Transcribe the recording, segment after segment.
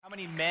How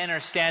many men are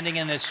standing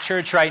in this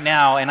church right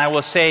now? And I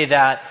will say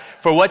that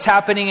for what's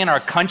happening in our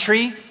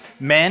country,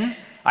 men,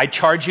 I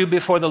charge you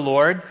before the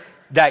Lord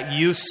that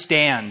you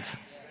stand.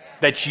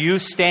 That you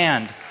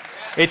stand.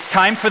 It's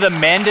time for the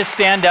men to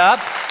stand up.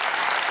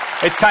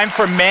 It's time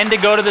for men to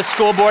go to the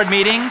school board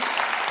meetings.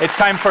 It's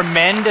time for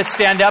men to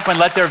stand up and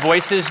let their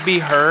voices be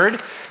heard.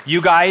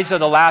 You guys are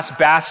the last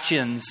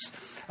bastions,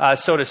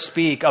 so to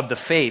speak, of the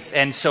faith.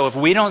 And so if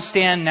we don't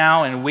stand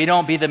now and we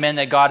don't be the men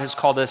that God has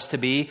called us to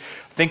be,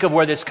 think of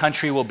where this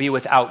country will be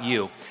without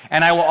you.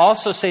 And I will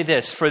also say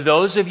this, for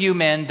those of you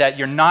men that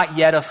you're not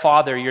yet a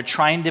father, you're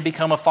trying to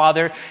become a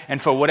father,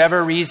 and for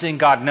whatever reason,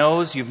 God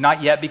knows you've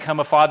not yet become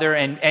a father,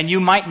 and you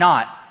might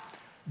not.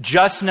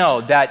 Just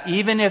know that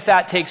even if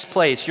that takes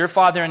place, your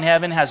Father in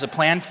heaven has a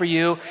plan for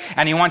you,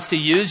 and He wants to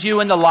use you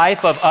in the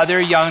life of other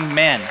young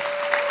men.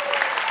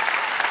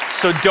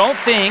 So don't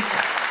think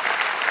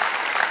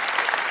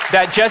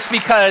that just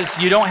because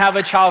you don't have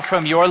a child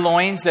from your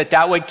loins,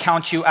 that would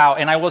count you out.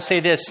 And I will say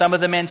this, some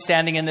of the men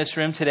standing in this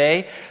room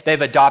today,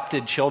 they've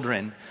adopted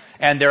children,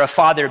 and they're a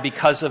father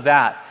because of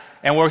that.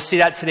 And we'll see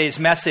that today's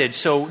message.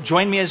 So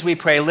join me as we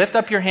pray. Lift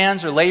up your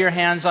hands or lay your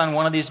hands on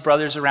one of these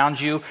brothers around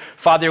you.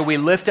 Father, we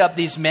lift up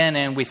these men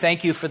and we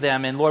thank you for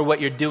them, and Lord,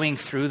 what you're doing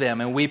through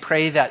them. And we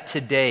pray that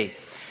today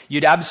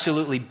you'd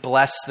absolutely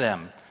bless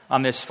them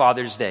on this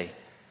Father's Day.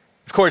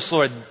 Of course,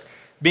 Lord,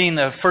 being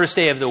the first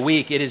day of the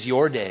week, it is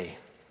your day.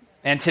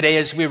 And today,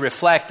 as we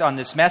reflect on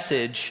this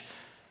message,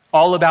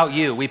 all about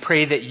you, we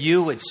pray that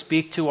you would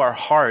speak to our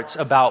hearts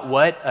about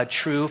what a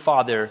true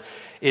father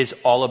is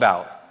all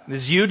about.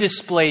 As you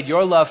displayed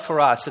your love for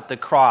us at the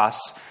cross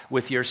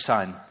with your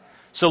Son.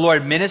 So,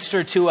 Lord,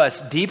 minister to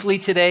us deeply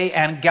today.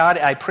 And God,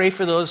 I pray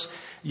for those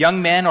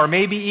young men, or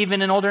maybe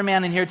even an older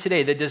man in here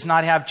today that does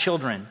not have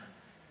children,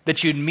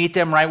 that you'd meet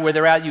them right where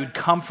they're at, you'd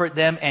comfort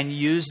them and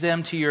use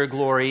them to your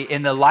glory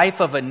in the life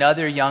of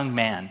another young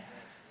man.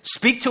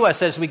 Speak to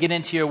us as we get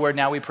into your word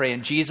now, we pray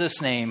in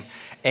Jesus' name,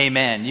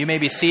 amen. You may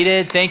be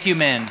seated. Thank you,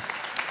 men.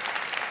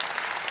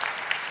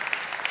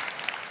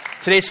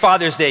 Today's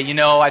Father's Day. You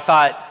know, I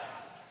thought,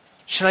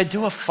 should I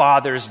do a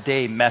Father's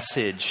Day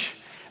message?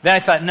 Then I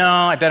thought, no,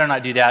 I better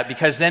not do that,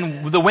 because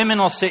then the women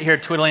will sit here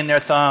twiddling their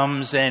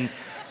thumbs and,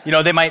 you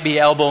know, they might be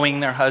elbowing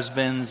their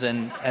husbands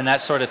and that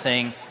sort of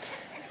thing.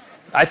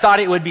 I thought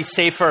it would be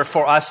safer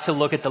for us to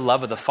look at the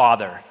love of the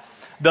Father.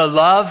 The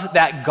love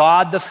that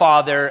God the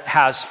Father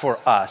has for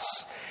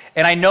us.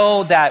 And I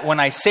know that when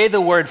I say the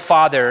word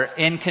Father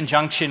in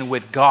conjunction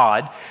with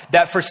God,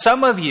 that for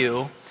some of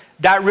you,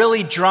 that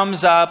really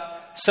drums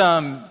up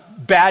some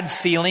bad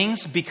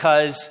feelings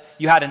because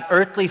you had an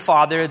earthly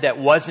father that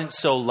wasn't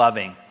so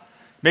loving.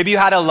 Maybe you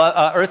had an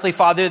earthly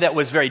father that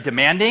was very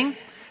demanding.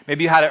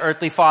 Maybe you had an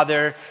earthly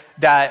father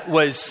that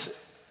was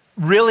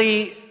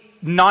really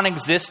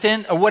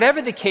non-existent, or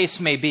whatever the case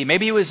may be.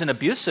 Maybe he was an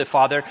abusive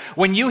father.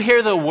 When you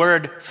hear the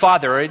word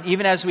father, and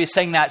even as we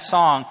sang that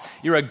song,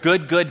 you're a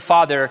good, good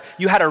father,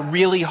 you had a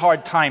really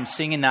hard time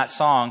singing that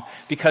song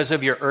because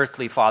of your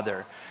earthly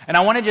father. And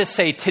I want to just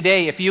say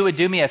today, if you would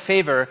do me a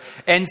favor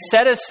and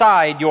set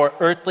aside your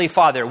earthly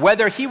father,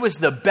 whether he was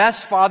the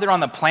best father on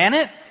the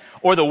planet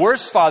or the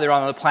worst father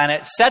on the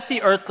planet, set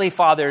the earthly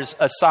fathers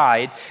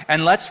aside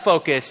and let's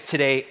focus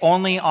today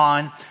only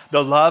on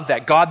the love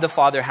that God the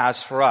Father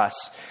has for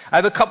us. I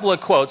have a couple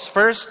of quotes.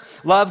 First,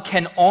 love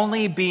can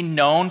only be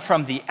known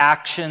from the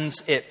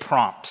actions it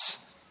prompts.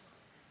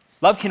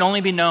 Love can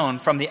only be known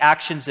from the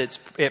actions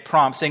it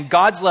prompts. And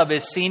God's love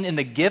is seen in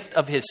the gift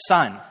of His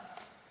Son.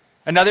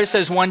 Another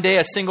says, one day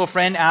a single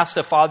friend asked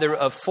a father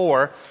of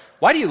 4,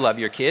 "Why do you love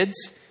your kids?"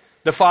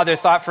 The father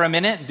thought for a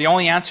minute. The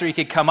only answer he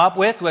could come up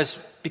with was,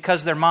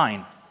 "Because they're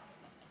mine."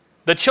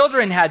 The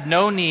children had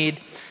no need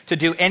to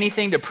do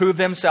anything to prove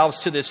themselves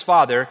to this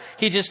father.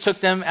 He just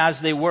took them as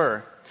they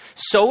were.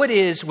 So it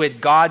is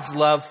with God's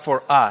love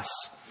for us.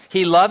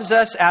 He loves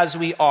us as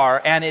we are,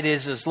 and it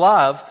is His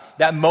love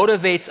that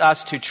motivates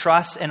us to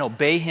trust and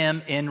obey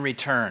Him in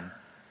return.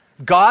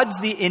 God's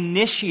the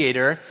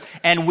initiator,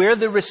 and we're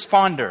the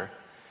responder.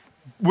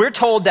 We're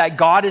told that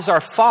God is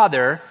our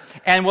Father,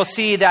 and we'll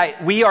see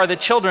that we are the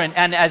children.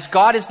 And as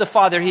God is the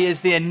Father, He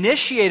is the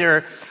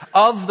initiator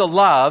of the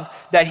love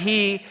that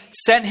He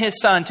sent His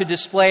Son to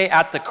display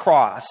at the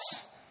cross.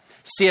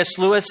 C.S.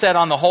 Lewis said,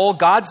 on the whole,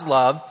 God's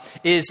love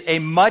is a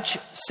much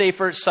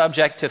safer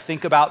subject to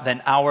think about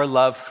than our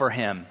love for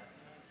Him.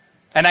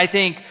 And I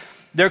think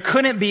there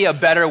couldn't be a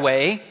better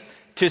way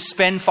to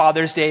spend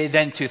Father's Day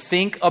than to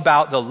think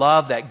about the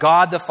love that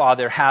God the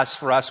Father has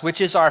for us,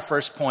 which is our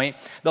first point,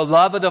 the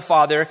love of the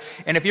Father.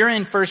 And if you're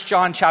in 1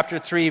 John chapter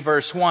 3,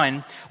 verse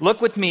 1, look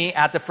with me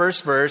at the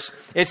first verse.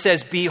 It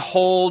says,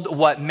 "Behold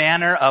what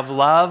manner of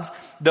love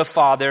the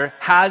Father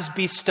has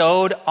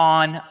bestowed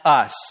on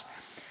us."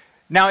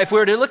 Now, if we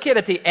were to look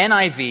at the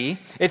NIV,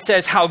 it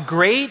says, "How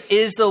great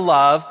is the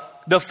love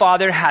the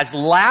Father has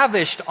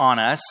lavished on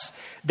us,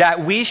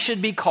 that we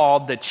should be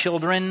called the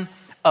children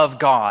of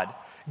God."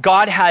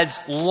 God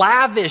has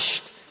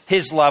lavished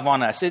His love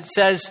on us. It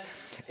says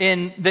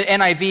in the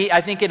NIV,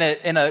 I think in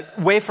a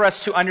way for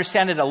us to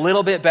understand it a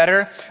little bit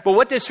better. But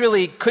what this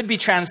really could be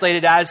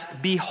translated as,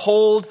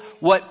 behold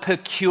what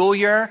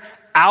peculiar,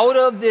 out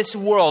of this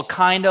world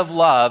kind of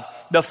love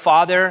the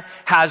Father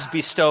has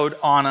bestowed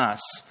on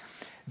us.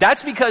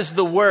 That's because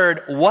the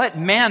word what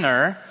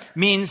manner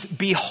means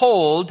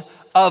behold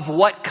of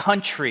what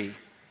country.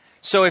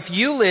 So if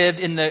you lived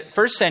in the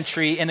first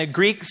century in a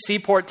Greek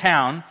seaport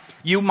town,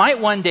 you might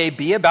one day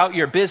be about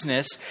your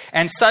business,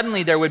 and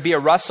suddenly there would be a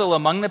rustle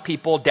among the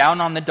people down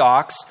on the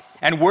docks,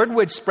 and word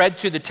would spread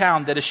through the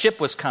town that a ship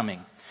was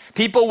coming.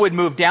 People would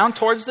move down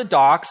towards the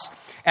docks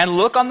and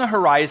look on the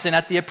horizon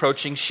at the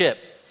approaching ship.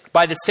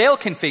 By the sail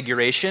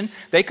configuration,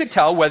 they could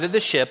tell whether the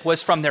ship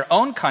was from their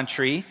own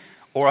country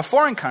or a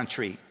foreign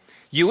country.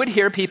 You would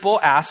hear people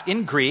ask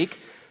in Greek,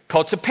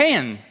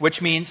 kotopein,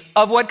 which means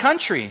of what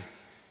country?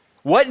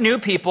 What new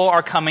people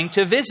are coming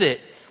to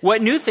visit?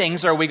 What new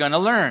things are we going to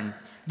learn?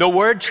 The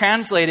word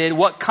translated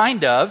what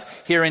kind of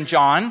here in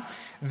John,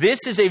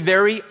 this is a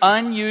very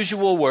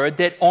unusual word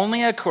that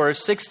only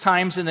occurs 6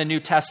 times in the New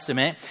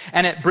Testament,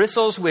 and it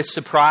bristles with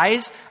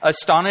surprise,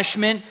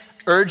 astonishment,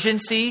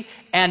 urgency,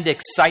 and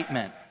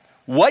excitement.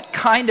 What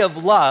kind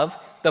of love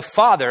the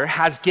Father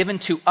has given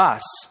to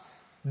us.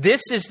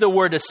 This is the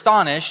word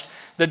astonished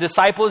the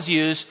disciples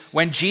used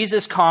when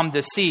Jesus calmed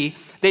the sea.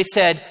 They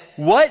said,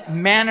 what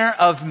manner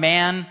of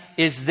man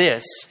is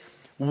this?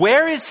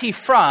 Where is he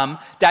from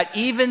that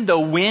even the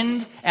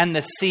wind and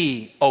the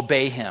sea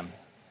obey him?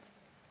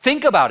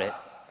 Think about it.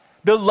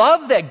 The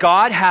love that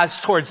God has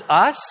towards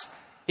us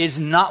is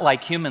not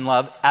like human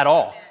love at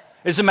all.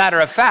 As a matter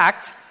of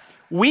fact,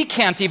 we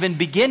can't even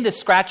begin to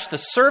scratch the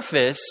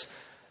surface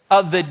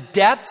of the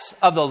depths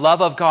of the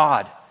love of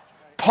God.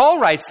 Paul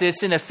writes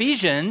this in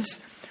Ephesians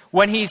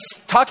when he's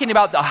talking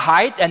about the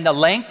height and the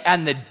length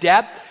and the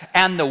depth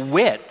and the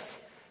width.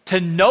 To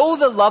know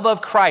the love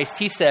of Christ,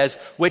 he says,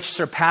 which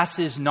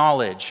surpasses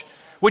knowledge.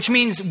 Which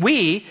means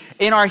we,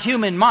 in our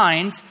human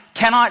minds,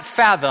 cannot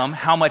fathom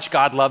how much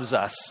God loves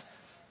us.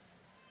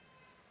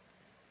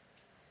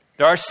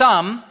 There are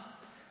some,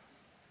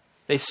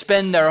 they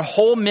spend their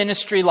whole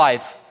ministry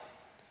life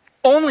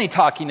only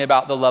talking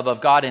about the love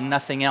of God and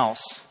nothing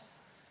else.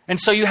 And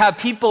so you have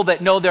people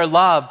that know their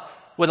love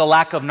with a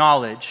lack of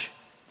knowledge.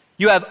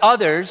 You have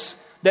others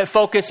that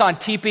focus on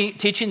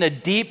teaching the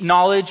deep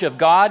knowledge of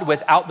God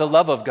without the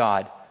love of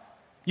God.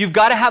 You've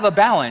got to have a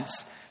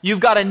balance. You've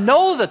got to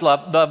know the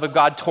love of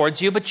God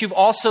towards you, but you've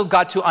also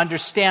got to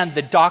understand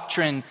the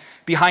doctrine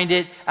behind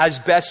it as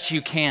best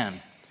you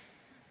can.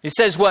 It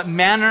says, what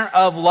manner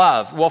of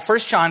love? Well, 1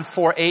 John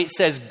 4:8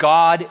 says,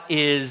 God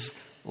is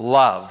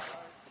love.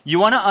 You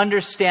want to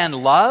understand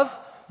love?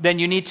 Then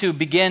you need to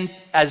begin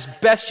as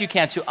best you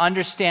can to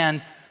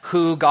understand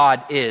who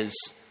God is.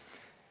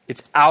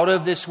 It's out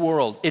of this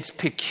world. It's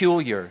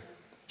peculiar.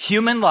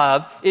 Human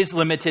love is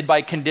limited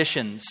by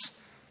conditions.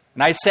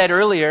 And I said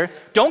earlier,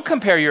 don't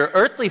compare your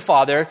earthly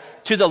father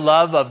to the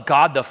love of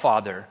God the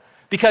Father.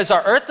 Because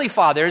our earthly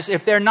fathers,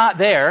 if they're not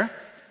there,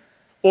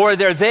 or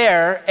they're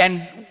there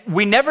and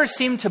we never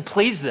seem to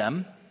please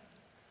them,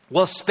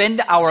 we'll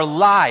spend our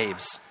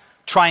lives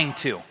trying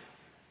to.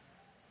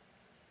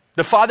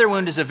 The father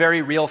wound is a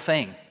very real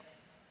thing.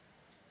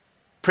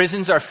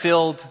 Prisons are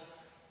filled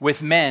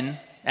with men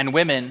and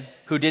women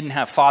who didn't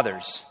have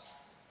fathers,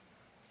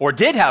 or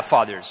did have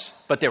fathers,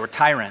 but they were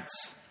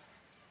tyrants.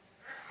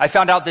 I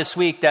found out this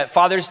week that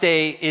Father's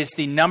Day is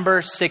the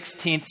number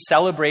 16th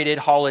celebrated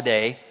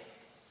holiday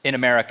in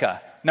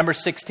America. Number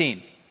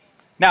 16.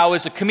 Now, it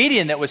was a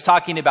comedian that was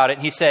talking about it,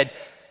 and he said,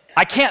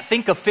 I can't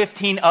think of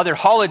 15 other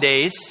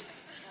holidays.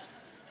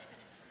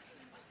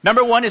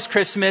 Number 1 is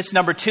Christmas.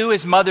 Number 2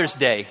 is Mother's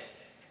Day.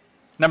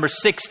 Number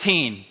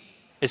 16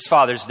 is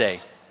Father's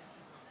Day.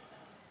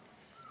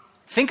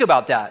 Think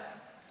about that.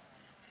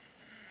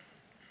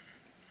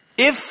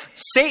 If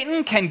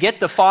Satan can get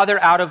the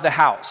father out of the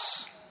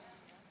house,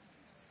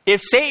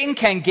 if Satan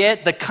can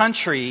get the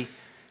country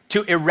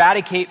to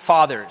eradicate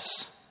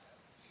fathers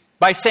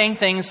by saying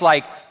things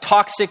like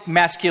toxic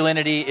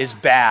masculinity is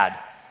bad,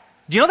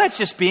 do you know that's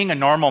just being a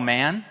normal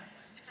man?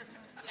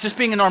 It's just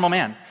being a normal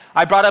man.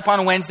 I brought up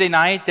on Wednesday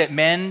night that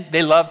men,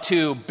 they love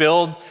to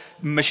build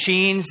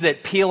machines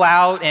that peel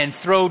out and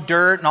throw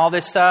dirt and all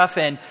this stuff.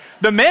 And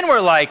the men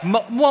were like,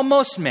 well,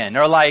 most men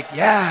are like,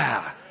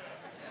 yeah,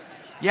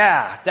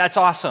 that's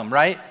awesome,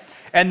 right?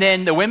 And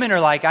then the women are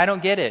like, I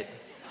don't get it.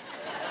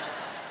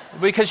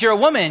 Because you're a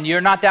woman,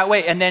 you're not that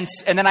way. And then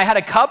I had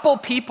a couple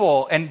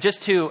people, and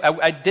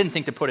I didn't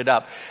think to put it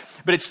up,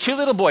 but it's 2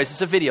 little boys.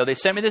 It's a video. They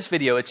sent me this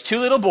video. It's 2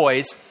 little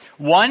boys.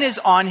 One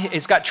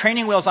he's got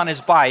training wheels on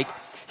his bike.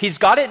 He's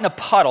got it in a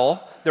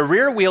puddle. The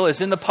rear wheel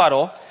is in the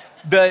puddle.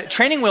 The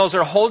training wheels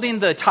are holding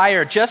the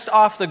tire just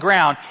off the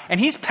ground, and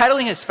he's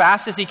pedaling as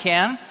fast as he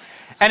can.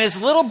 And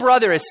his little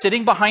brother is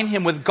sitting behind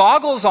him with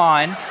goggles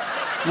on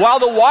while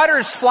the water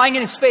is flying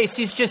in his face.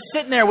 He's just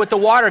sitting there with the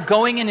water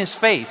going in his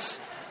face.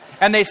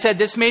 And they said,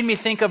 this made me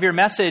think of your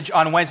message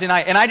on Wednesday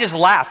night. And I just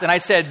laughed. And I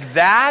said,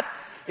 that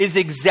is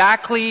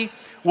exactly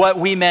what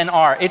we men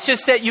are. It's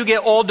just that you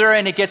get older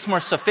and it gets more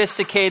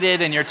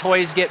sophisticated and your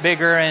toys get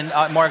bigger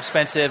and more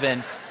expensive,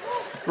 and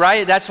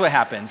right? That's what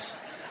happens.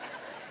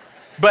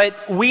 But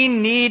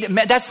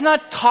that's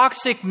not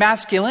toxic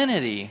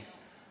masculinity.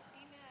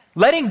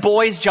 Letting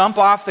boys jump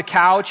off the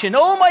couch and,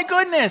 oh my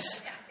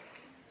goodness.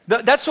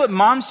 That's what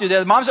moms do.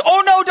 The moms,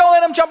 oh no, don't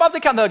let him jump off the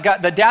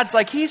couch. The dad's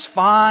like, he's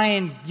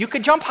fine. You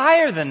could jump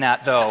higher than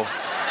that though.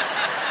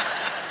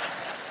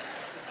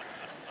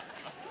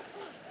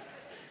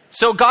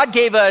 So God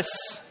gave us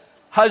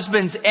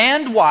husbands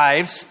and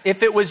wives.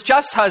 If it was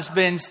just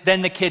husbands,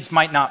 then the kids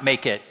might not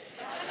make it.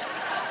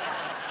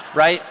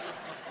 Right?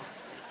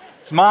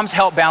 So moms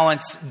help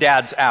balance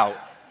dads out.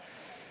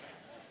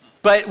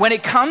 But when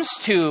it comes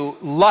to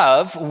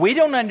love, we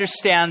don't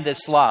understand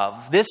this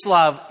love. This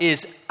love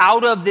is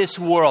out of this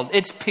world.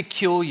 It's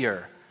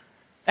peculiar.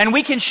 And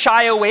we can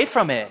shy away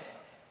from it.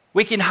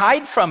 We can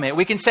hide from it.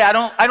 We can say, I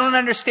don't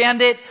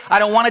understand it. I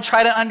don't want to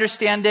try to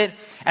understand it.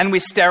 And we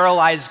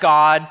sterilize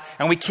God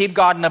and we keep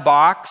God in a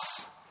box.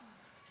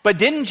 But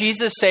didn't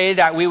Jesus say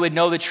that we would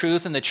know the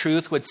truth and the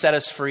truth would set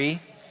us free?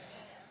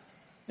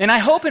 And I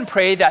hope and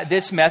pray that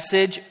this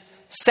message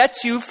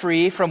sets you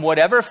free from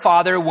whatever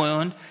father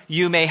wound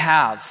you may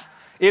have.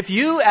 If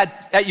you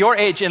at your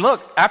age, and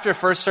look, after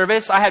first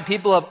service, I had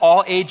people of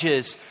all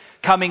ages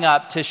coming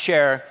up to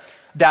share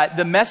that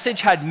the message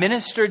had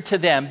ministered to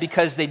them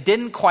because they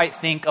didn't quite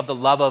think of the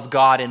love of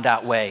God in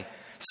that way.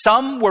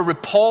 Some were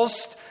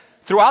repulsed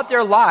throughout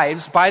their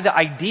lives by the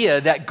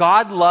idea that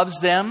God loves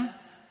them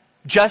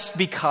just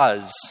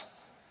because.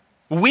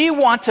 We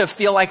want to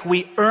feel like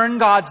we earn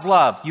God's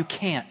love. You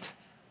can't.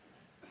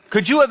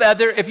 Could you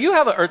have if you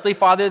have an earthly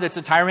father that's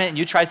a tyrant and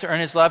you try to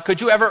earn his love,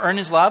 could you ever earn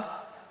his love?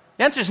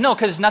 The answer is no,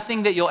 because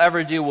nothing that you'll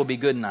ever do will be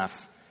good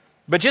enough.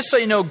 But just so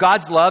you know,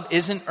 God's love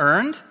isn't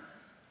earned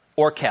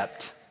or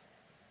kept.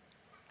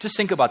 Just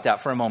think about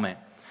that for a moment.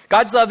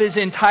 God's love is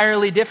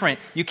entirely different.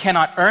 You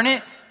cannot earn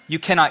it, you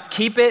cannot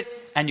keep it,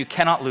 and you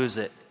cannot lose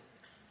it.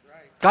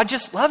 God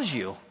just loves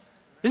you.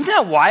 Isn't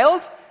that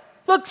wild?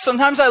 Look,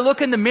 sometimes I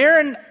look in the mirror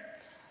and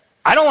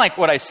I don't like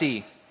what I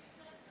see.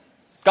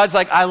 God's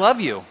like, I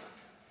love you.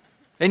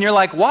 And you're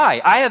like,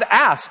 why? I have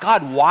asked,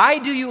 God, why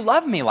do you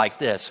love me like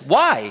this?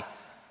 Why?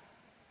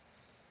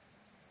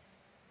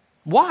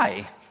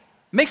 Why?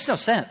 Makes no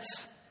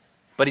sense.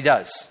 But he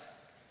does.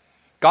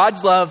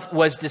 God's love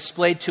was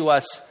displayed to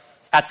us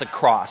at the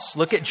cross.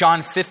 Look at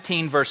John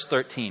 15, verse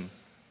 13.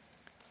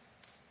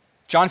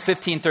 John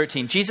 15,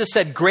 13. Jesus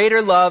said,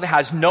 greater love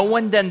has no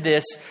one than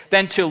this,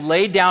 than to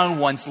lay down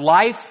one's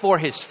life for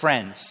his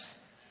friends.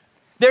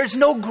 There's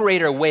no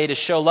greater way to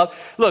show love.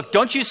 Look,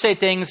 don't you say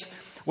things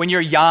when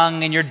you're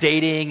young and you're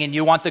dating and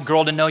you want the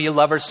girl to know you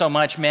love her so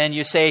much, man.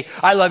 You say,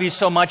 I love you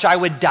so much, I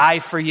would die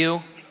for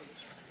you.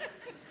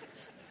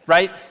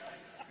 Right?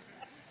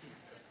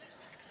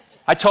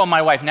 I told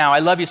my wife, now, I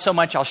love you so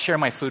much, I'll share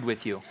my food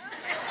with you.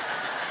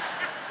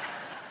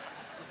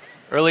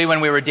 Early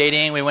when we were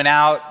dating, we went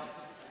out.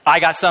 I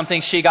got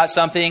something, she got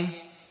something.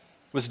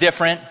 It was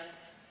different.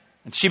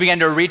 And she began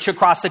to reach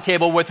across the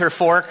table with her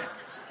fork,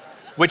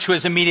 which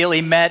was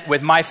immediately met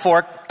with my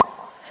fork.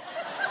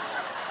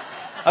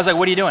 I was like,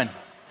 what are you doing?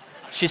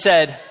 She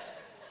said,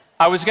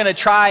 I was going to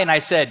try, and I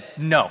said,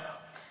 no.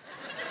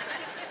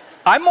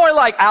 I'm more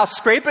like, I'll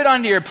scrape it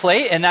onto your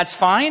plate, and that's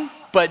fine,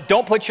 but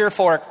don't put your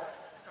fork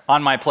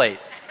on my plate.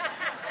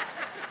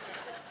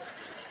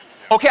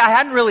 Okay, I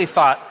hadn't really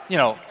thought,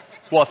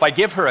 well, if I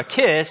give her a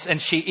kiss and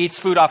she eats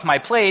food off my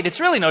plate, it's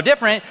really no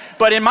different.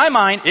 But in my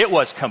mind, it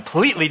was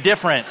completely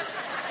different.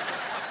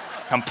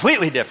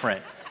 Completely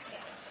different.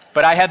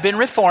 But I have been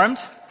reformed.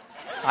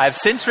 I have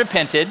since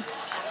repented.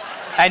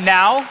 And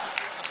now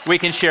we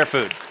can share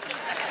food.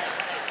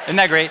 Isn't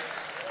that great?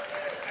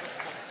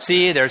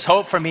 See, there's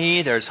hope for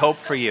me. There's hope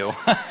for you.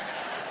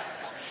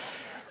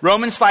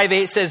 Romans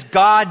 5:8 says,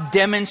 God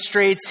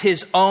demonstrates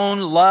his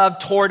own love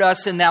toward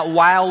us in that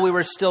while we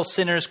were still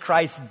sinners,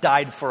 Christ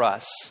died for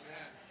us.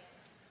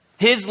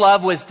 His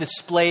love was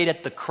displayed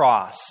at the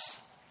cross.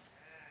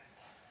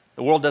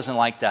 The world doesn't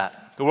like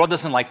that. The world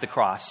doesn't like the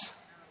cross.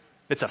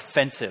 It's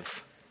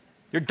offensive.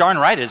 You're darn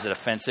right is it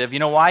offensive. You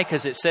know why?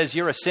 Because it says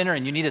you're a sinner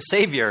and you need a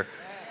Savior.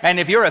 And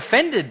if you're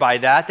offended by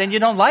that, then you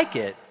don't like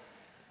it.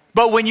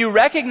 But when you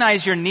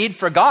recognize your need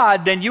for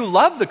God, then you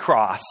love the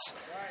cross.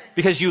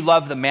 Because you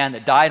love the man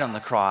that died on the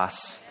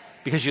cross.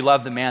 Because you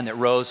love the man that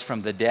rose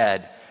from the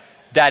dead.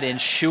 That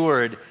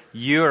ensured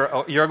you're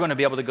going to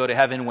be able to go to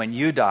heaven when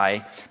you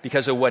die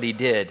because of what he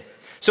did.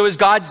 So is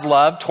God's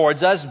love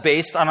towards us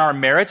based on our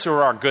merits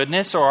or our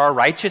goodness or our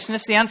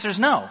righteousness? The answer is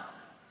no.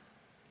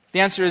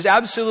 The answer is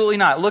absolutely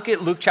not. Look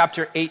at Luke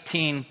chapter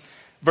 18,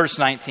 verse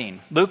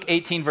 19. Luke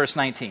 18, verse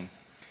 19.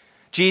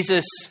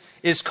 Jesus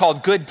is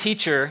called good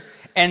teacher.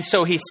 And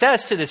so he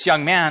says to this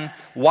young man,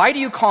 why do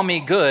you call me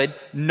good?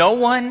 No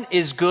one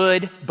is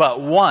good but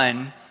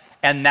one,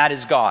 and that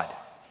is God.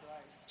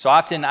 So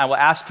often I will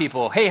ask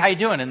people, hey, how you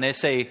doing? And they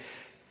say,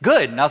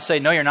 good. And I'll say,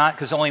 no, you're not,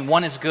 because only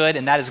one is good,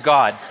 and that is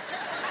God.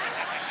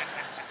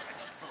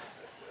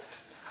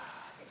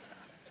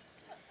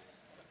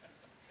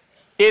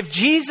 If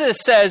Jesus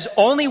says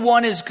only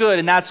one is good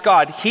and that's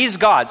God, he's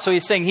God. So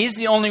he's saying he's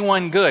the only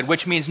one good,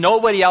 which means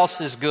nobody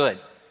else is good.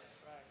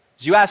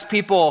 So you ask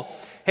people,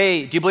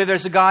 hey, do you believe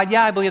there's a God?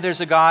 Yeah, I believe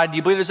there's a God. Do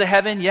you believe there's a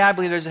heaven? Yeah, I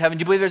believe there's a heaven.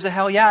 Do you believe there's a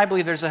hell? Yeah, I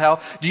believe there's a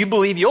hell. Do you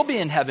believe you'll be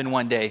in heaven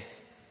one day?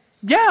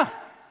 Yeah.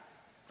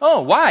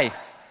 Oh, why?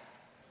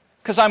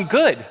 Because I'm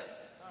good.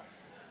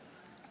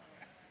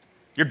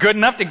 You're good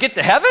enough to get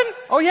to heaven?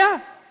 Oh,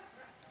 yeah.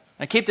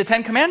 I keep the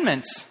 10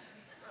 Commandments.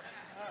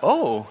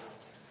 Oh.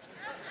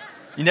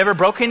 You never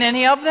broken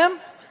any of them?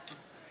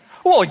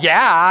 Well,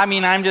 yeah. I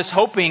mean, I'm just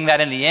hoping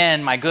that in the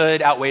end, my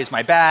good outweighs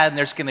my bad, and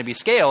there's going to be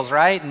scales,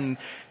 right? And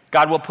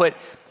God will put...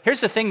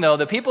 Here's the thing, though.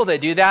 The people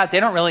that do that, they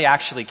don't really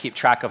actually keep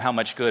track of how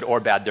much good or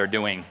bad they're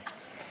doing.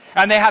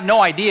 And they have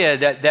no idea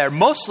that they're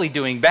mostly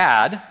doing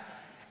bad,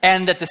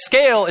 and that the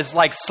scale is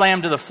like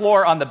slammed to the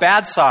floor on the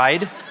bad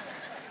side.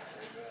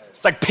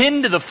 It's like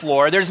pinned to the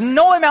floor. There's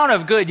no amount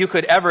of good you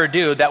could ever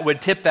do that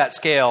would tip that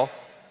scale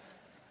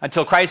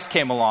until Christ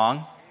came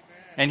along,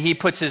 and he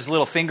puts his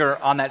little finger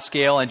on that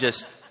scale and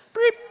just...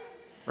 Beep,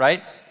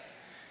 right?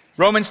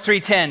 Romans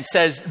 3:10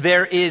 says,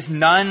 there is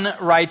none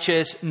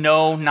righteous,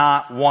 no,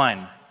 not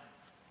one.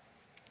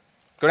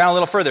 Go down a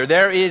little further.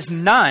 There is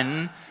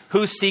none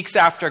who seeks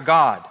after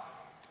God.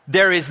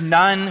 There is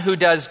none who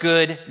does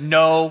good,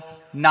 no,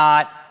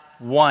 not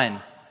one.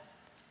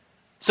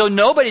 So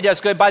nobody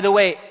does good. By the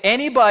way,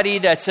 anybody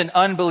that's an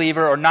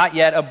unbeliever or not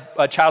yet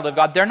a child of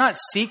God, they're not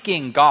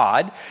seeking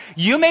God.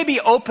 You may be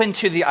open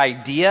to the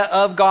idea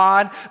of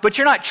God, but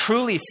you're not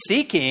truly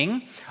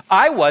seeking.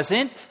 I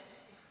wasn't.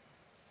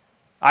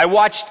 I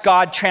watched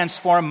God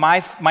transform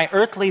my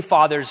earthly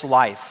father's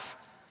life.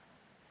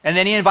 And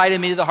then he invited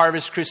me to the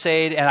Harvest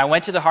Crusade, and I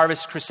went to the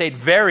Harvest Crusade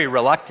very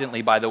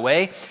reluctantly, by the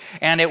way.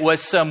 And it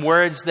was some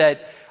words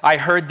that I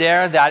heard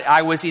there that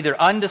I was either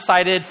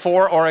undecided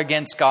for or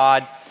against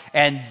God.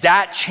 And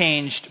that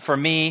changed for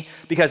me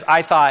because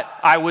I thought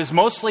I was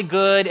mostly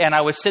good and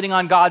I was sitting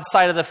on God's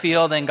side of the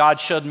field, and God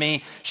showed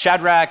me,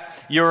 Shadrach,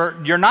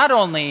 you're not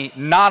only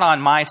not on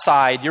my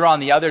side, you're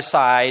on the other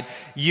side.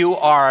 You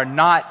are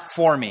not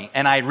for me.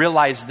 And I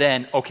realized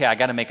then, okay, I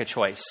got to make a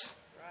choice.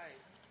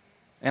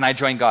 And I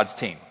joined God's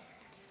team.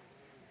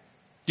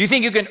 Do you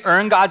think you can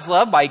earn God's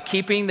love by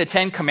keeping the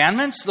 10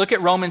 Commandments? Look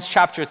at Romans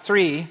chapter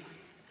 3,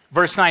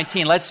 verse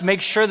 19. Let's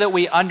make sure that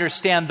we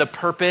understand the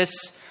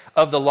purpose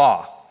of the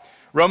law.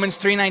 Romans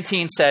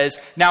 3:19 says,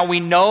 now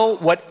we know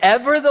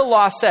whatever the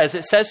law says,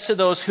 it says to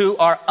those who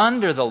are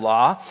under the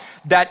law,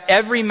 that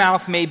every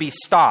mouth may be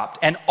stopped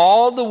and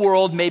all the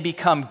world may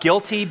become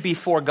guilty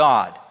before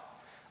God.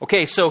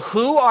 Okay, so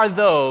who are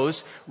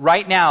those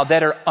right now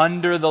that are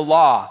under the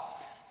law?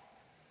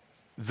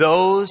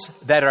 Those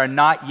that are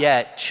not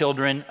yet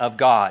children of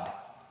God.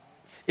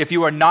 If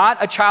you are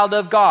not a child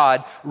of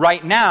God,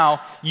 right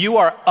now, you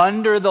are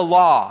under the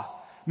law.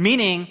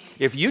 Meaning,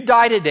 if you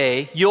die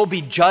today, you'll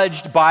be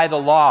judged by the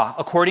law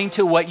according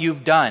to what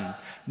you've done.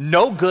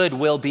 No good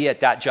will be at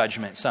that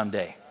judgment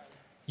someday.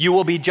 You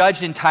will be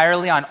judged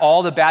entirely on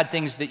all the bad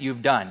things that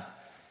you've done.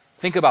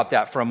 Think about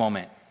that for a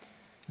moment.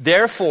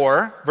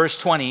 Therefore, verse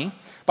 20,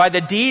 by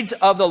the deeds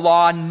of the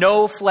law,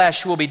 no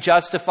flesh will be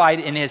justified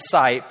in his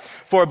sight,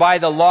 for by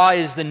the law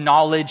is the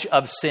knowledge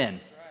of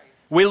sin.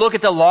 We look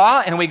at the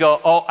law and we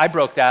go, oh, I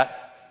broke that.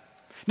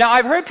 Now,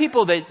 I've heard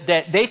people that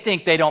they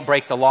think they don't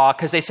break the law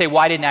because they say, well,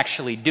 I didn't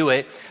actually do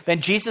it.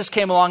 Then Jesus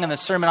came along in the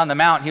Sermon on the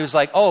Mount. He was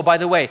like, oh, by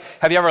the way,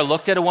 have you ever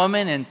looked at a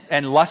woman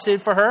and lusted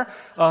for her?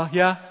 Oh,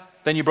 yeah.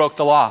 Then you broke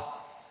the law.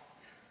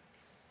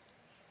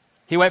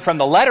 He went from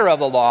the letter of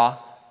the law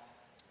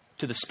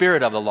to the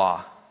spirit of the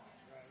law.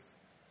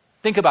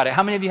 Think about it.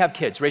 How many of you have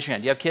kids? Raise your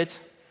hand. Do you have kids?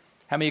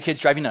 How many of your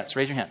kids drive you nuts?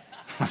 Raise your hand.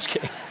 I'm just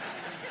kidding.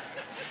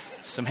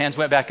 Some hands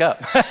went back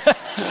up.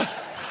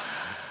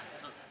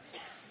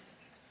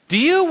 Do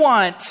you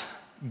want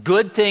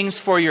good things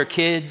for your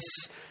kids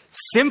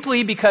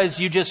simply because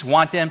you just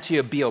want them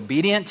to be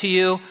obedient to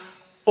you?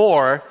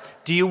 Or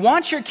do you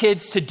want your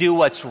kids to do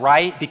what's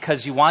right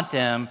because you want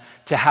them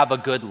to have a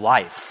good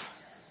life?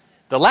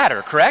 The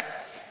latter,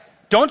 correct?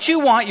 Don't you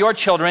want your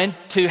children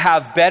to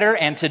have better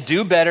and to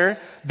do better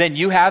than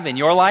you have in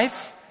your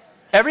life?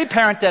 Every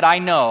parent that I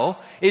know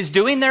is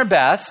doing their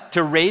best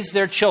to raise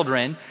their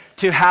children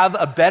to have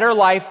a better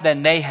life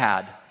than they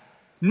had.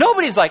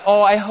 Nobody's like,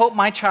 oh, I hope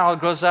my child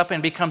grows up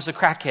and becomes a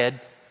crackhead.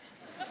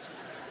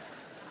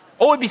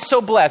 Oh, I'd be so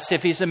blessed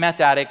if he's a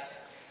meth addict.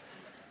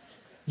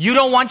 You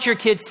don't want your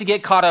kids to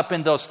get caught up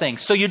in those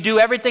things. So you do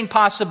everything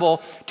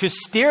possible to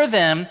steer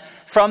them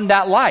from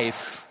that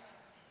life.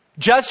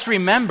 Just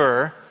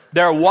remember,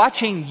 they're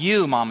watching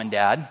you, mom and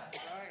dad.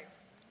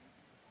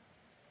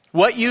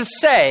 What you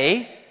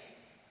say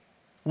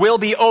will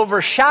be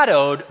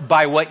overshadowed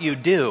by what you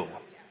do.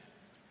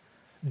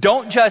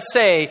 Don't just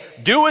say,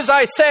 do as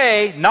I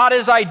say, not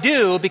as I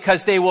do,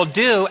 because they will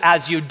do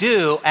as you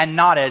do and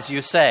not as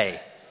you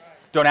say.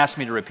 Don't ask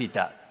me to repeat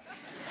that.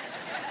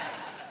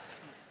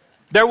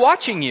 They're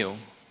watching you.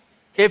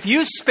 If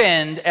you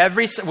spend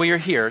well, you're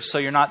here, so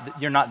you're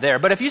not there.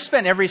 But if you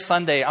spend every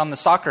Sunday on the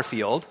soccer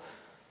field,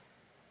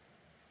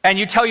 and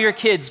you tell your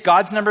kids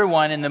God's number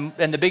one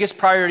and the biggest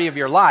priority of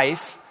your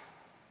life,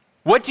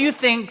 what do you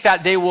think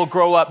that they will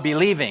grow up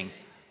believing?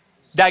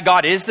 That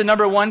God is the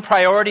number one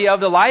priority of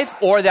the life,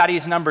 or that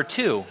he's number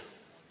two?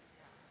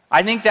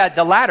 I think that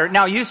the latter.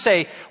 Now you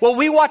say, well,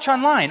 we watch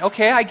online.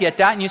 Okay, I get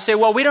that. And you say,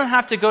 well, we don't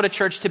have to go to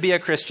church to be a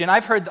Christian.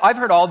 I've heard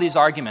all these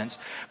arguments.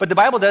 But the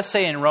Bible does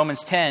say in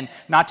Romans 10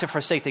 not to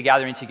forsake the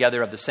gathering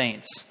together of the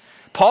saints.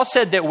 Paul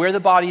said that we're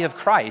the body of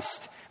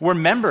Christ. We're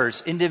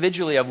members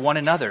individually of one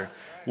another.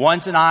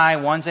 One's an eye,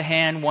 one's a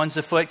hand, one's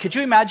a foot. Could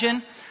you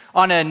imagine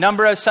on a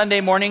number of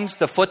Sunday mornings,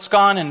 the foot's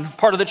gone and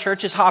part of the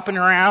church is hopping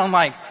around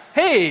like,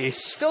 hey,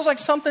 feels like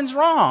something's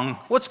wrong.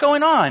 What's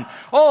going on?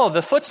 Oh,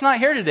 the foot's not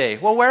here today.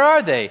 Well, where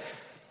are they?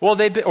 Well,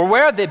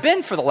 where have they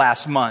been for the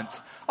last month?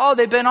 Oh,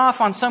 they've been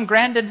off on some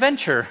grand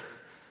adventure.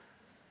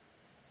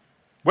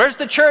 Where's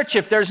the church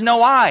if there's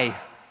no eye?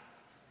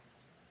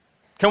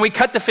 Can we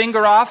cut the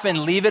finger off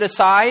and leave it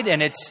aside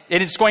and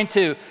it's going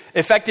to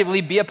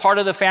effectively be a part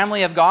of the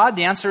family of God?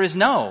 The answer is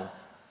no.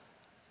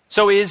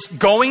 So is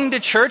going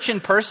to church in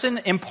person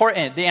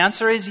important? The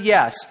answer is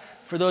yes.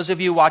 For those of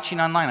you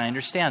watching online, I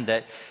understand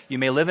that you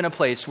may live in a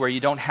place where you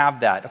don't have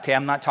that. Okay,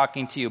 I'm not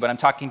talking to you, but I'm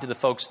talking to the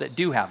folks that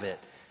do have it.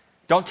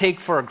 Don't take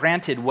for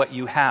granted what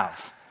you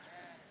have.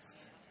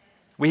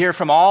 We hear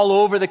from all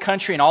over the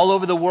country and all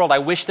over the world, I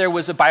wish there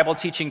was a Bible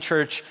teaching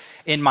church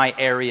in my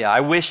area.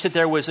 I wish that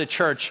there was a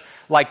church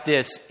like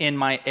this in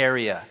my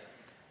area.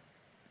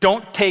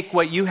 Don't take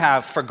what you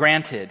have for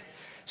granted.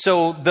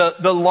 So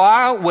the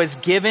law was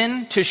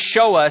given to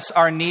show us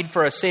our need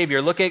for a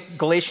Savior. Look at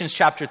Galatians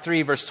chapter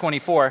 3, verse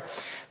 24.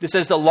 This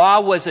says the law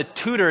was a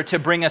tutor to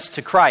bring us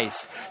to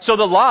Christ. So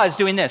the law is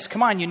doing this.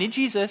 Come on, you need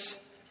Jesus.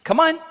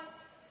 Come on.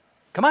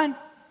 Come on.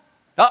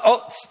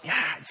 Yeah,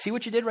 see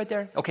what you did right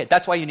there? Okay,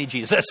 that's why you need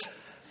Jesus.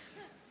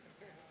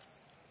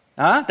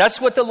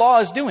 That's what the law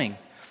is doing.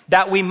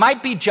 That we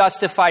might be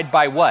justified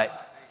by what?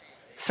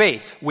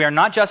 Faith. We are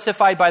not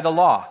justified by the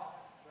law.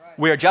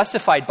 We are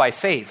justified by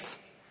faith.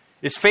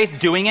 Is faith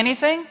doing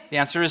anything? The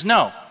answer is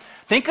no.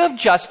 Think of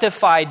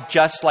justified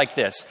just like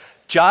this.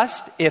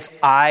 Just if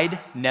I'd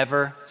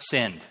never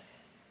sinned.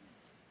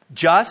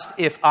 Just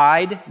if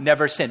I'd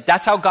never sinned.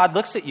 That's how God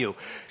looks at you.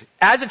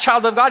 As a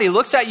child of God, he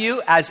looks at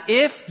you as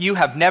if you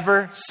have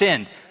never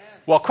sinned.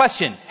 Well,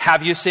 question,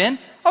 have you sinned?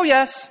 Oh,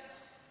 yes.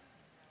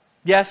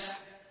 Yes.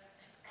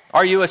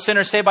 Are you a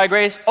sinner saved by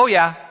grace? Oh,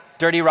 yeah.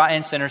 Dirty,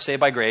 rotten sinner saved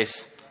by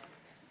grace.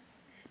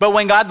 But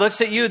when God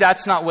looks at you,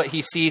 that's not what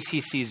he sees. He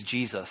sees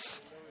Jesus.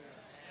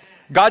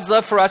 God's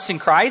love for us in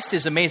Christ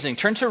is amazing.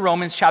 Turn to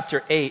Romans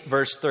chapter 8,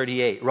 verse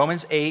 38.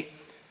 Romans 8,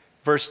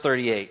 verse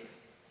 38.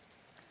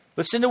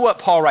 Listen to what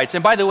Paul writes.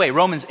 And by the way,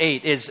 Romans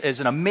 8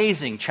 is an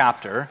amazing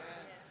chapter.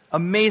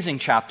 Amazing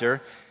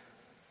chapter.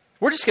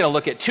 We're just going to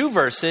look at two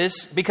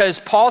verses because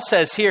Paul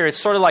says here, it's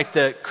sort of like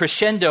the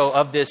crescendo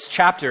of this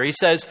chapter. He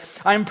says,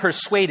 I'm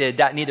persuaded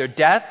that neither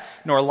death,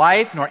 nor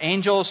life, nor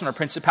angels, nor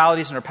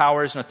principalities, nor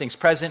powers, nor things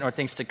present, nor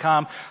things to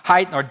come,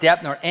 height, nor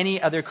depth, nor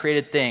any other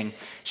created thing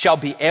shall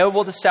be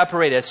able to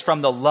separate us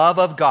from the love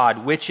of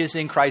God, which is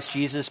in Christ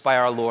Jesus by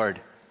our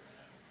Lord.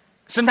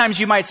 Sometimes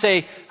you might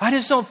say, I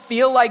just don't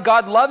feel like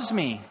God loves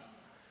me.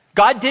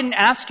 God didn't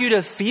ask you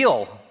to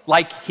feel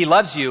like he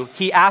loves you.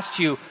 He asked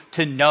you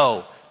to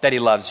know that he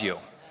loves you.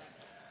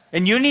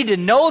 And you need to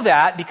know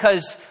that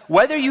because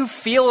whether you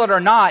feel it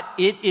or not,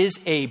 it is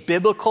a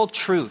biblical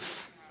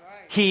truth.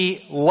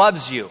 He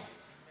loves you.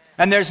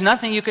 And there's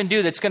nothing you can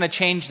do that's going to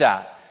change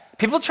that.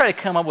 People try to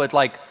come up with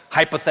like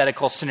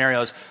hypothetical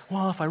scenarios.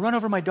 Well, if I run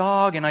over my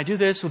dog and I do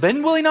this, well,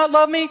 then will he not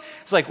love me?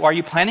 It's like, well, are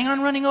you planning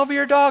on running over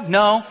your dog?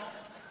 No.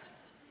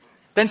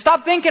 Then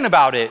stop thinking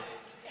about it.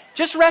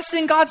 Just rest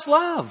in God's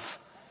love.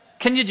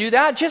 Can you do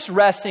that? Just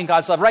rest in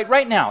God's love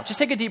right now. Just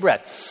take a deep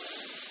breath.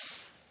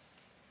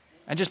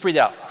 And just breathe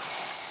out.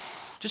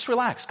 Just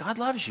relax. God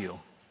loves you.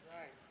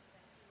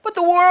 But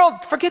the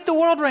world, forget the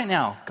world right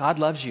now. God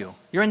loves you.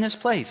 You're in this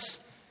place.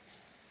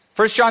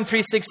 1 John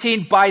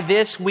 3:16, by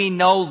this we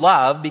know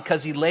love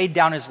because he laid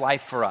down his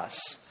life for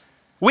us.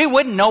 We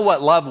wouldn't know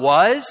what love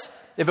was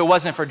if it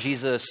wasn't for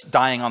Jesus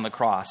dying on the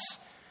cross.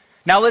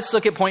 Now let's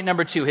look at point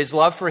number 2, his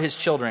love for his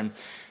children.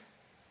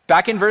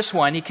 Back in verse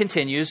 1, he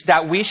continues,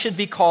 that we should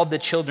be called the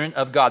children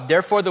of God.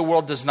 Therefore, the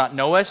world does not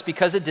know us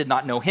because it did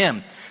not know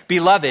him.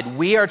 Beloved,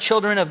 we are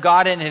children of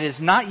God, and it has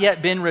not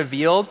yet been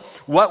revealed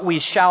what we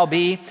shall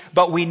be.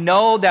 But we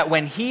know that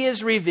when he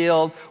is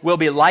revealed, we'll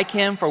be like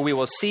him, for we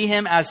will see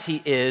him as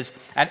he is.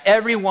 And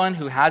everyone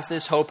who has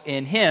this hope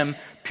in him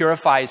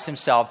purifies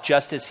himself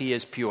just as he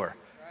is pure.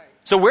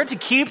 So we're to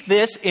keep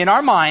this in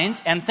our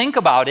minds and think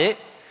about it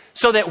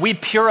so that we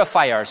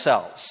purify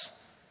ourselves.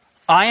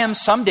 I am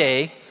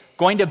someday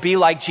going to be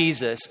like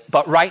Jesus,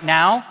 but right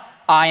now,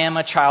 I am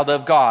a child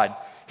of God.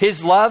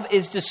 His love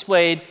is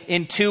displayed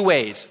in two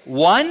ways.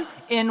 One,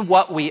 in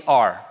what we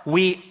are.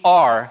 We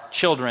are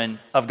children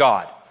of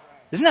God.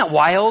 Isn't that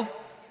wild?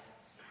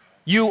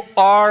 You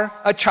are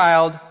a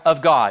child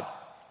of God.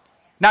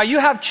 Now, you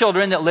have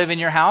children that live in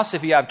your house.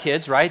 If you have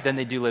kids, right, then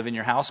they do live in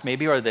your house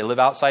maybe, or they live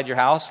outside your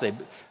house. They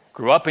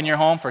grew up in your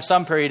home for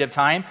some period of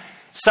time.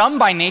 Some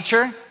by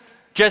nature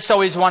just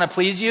always want to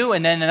please you,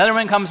 and then another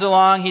one comes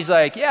along, he's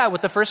like, yeah,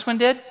 what the first one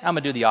did, I'm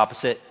going to do the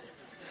opposite.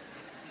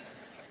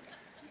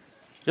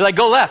 You're like,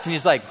 go left, and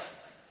he's like,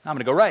 I'm going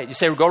to go right. You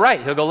say, well, go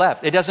right, he'll go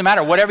left. It doesn't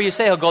matter. Whatever you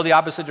say, he'll go the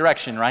opposite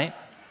direction, right?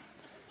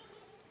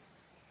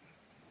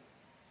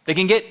 They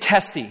can get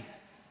testy.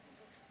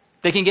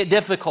 They can get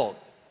difficult.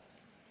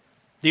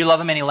 Do you love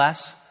them any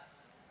less?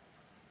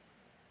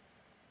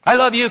 I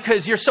love you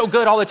because you're so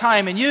good all the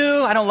time, and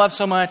you, I don't love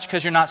so much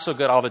because you're not so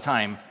good all the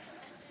time.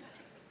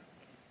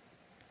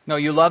 No,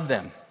 you love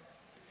them.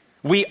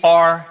 We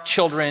are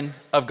children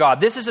of God.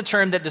 This is a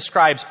term that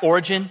describes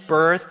origin,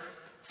 birth,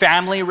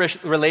 family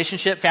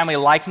relationship, family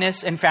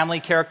likeness, and family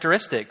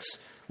characteristics.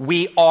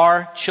 We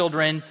are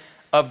children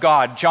of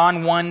God.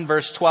 John 1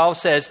 verse 12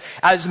 says,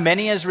 as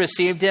many as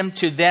received him,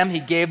 to them he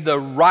gave the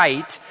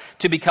right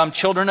to become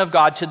children of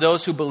God, to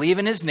those who believe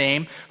in his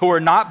name, who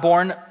were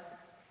born,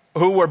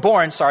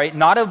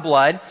 not of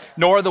blood,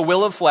 nor of the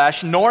will of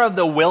flesh, nor of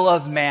the will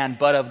of man,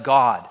 but of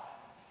God.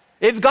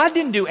 If God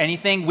didn't do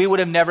anything, we would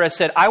have never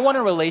said, I want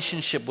a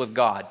relationship with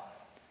God.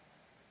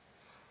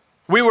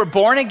 We were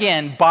born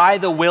again by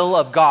the will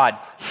of God.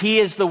 He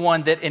is the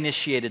one that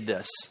initiated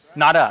this,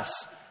 not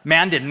us.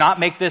 Man did not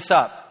make this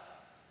up.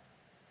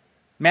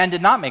 Man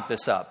did not make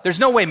this up.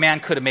 There's no way man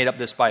could have made up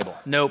this Bible.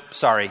 Nope,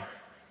 sorry.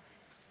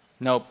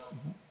 Nope.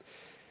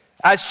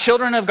 As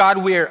children of God,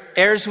 we are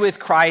heirs with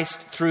Christ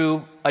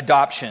through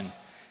adoption.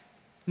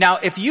 Now,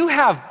 if you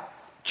have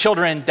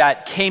children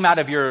that came out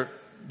of your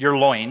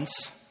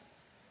loins,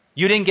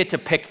 you didn't get to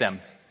pick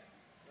them.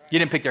 You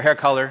didn't pick their hair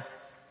color.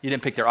 You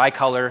didn't pick their eye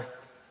color.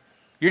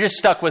 You're just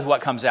stuck with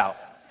what comes out.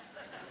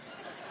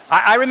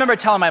 I remember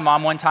telling my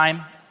mom one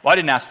time, well, I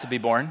didn't ask to be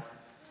born.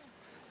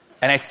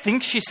 And I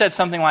think she said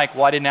something like,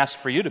 well, I didn't ask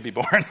for you to be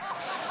born. And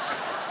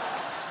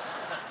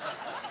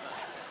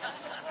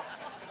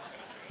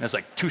I was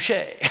like, touche.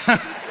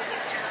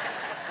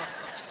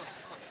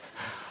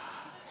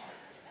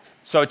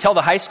 So I tell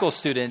the high school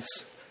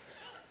students,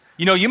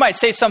 you might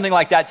say something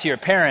like that to your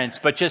parents,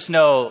 but just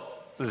know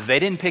they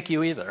didn't pick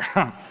you either.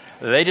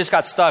 They just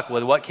got stuck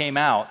with what came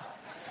out.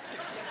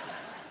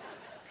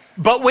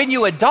 But when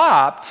you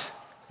adopt,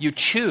 you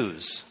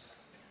choose.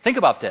 Think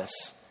about this.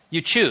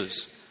 You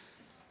choose.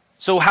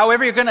 So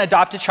however you're going to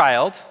adopt a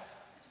child,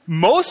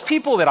 most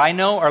people that I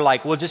know are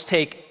like, we'll just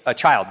take a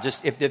child.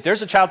 Just if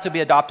there's a child to be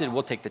adopted,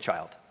 we'll take the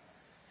child.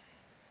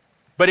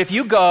 But if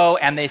you go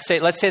and they say,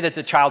 let's say that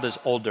the child is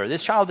older.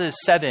 This child is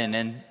 7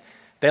 and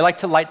they like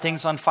to light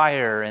things on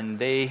fire and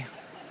they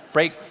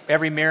break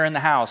every mirror in the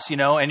house,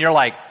 and you're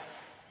like,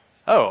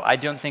 oh, I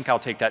don't think I'll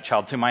take that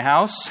child to my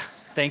house.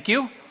 Thank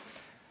you.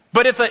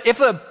 But if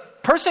a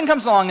person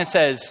comes along and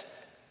says,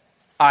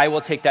 I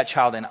will take that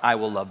child and I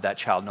will love that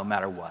child no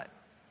matter what.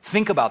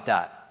 Think about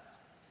that.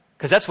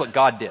 Because that's what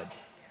God did.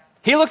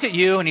 He looked at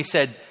you and he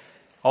said,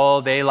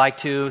 oh, they like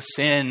to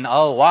sin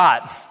a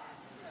lot.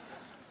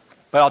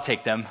 But I'll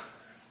take them.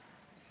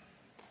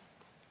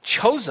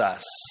 Chose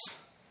us.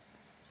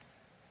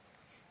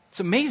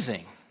 It's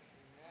amazing.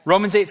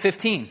 Romans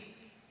 8:15.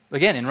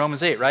 Again, in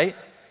Romans 8, right?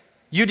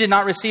 You did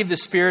not receive the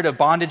spirit of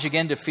bondage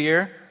again to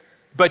fear,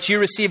 but you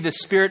received the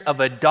spirit of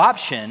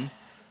adoption,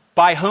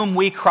 by whom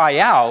we cry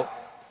out,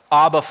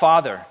 Abba,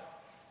 Father.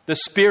 The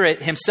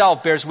Spirit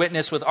himself bears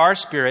witness with our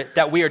spirit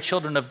that we are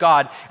children of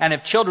God, and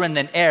if children,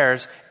 then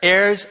heirs,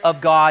 heirs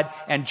of God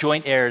and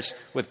joint heirs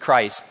with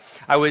Christ.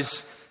 I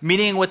was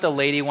meeting with a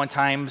lady one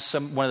time,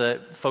 one of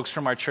the folks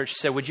from our church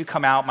said, would you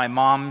come out? My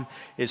mom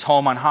is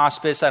home on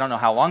hospice. I don't know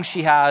how long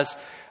she has.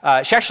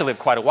 She actually lived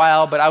quite a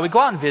while, but I would go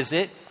out and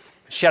visit.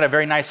 She had a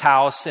very nice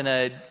house in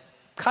a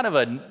kind of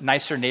a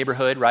nicer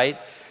neighborhood, right?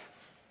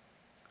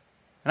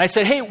 And I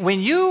said, hey,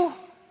 when you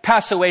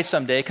pass away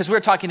someday, because we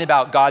were talking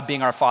about God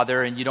being our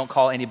Father, and you don't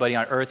call anybody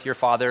on earth your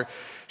father.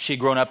 She'd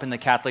grown up in the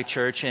Catholic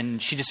Church,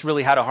 and she just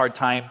really had a hard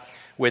time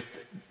with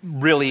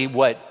really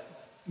what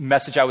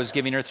message I was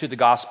giving her through the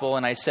gospel.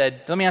 And I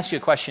said, let me ask you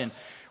a question.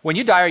 When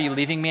you die, are you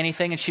leaving me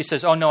anything? And she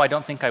says, oh, no, I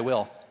don't think I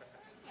will.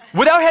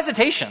 Without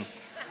hesitation.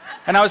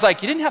 And I was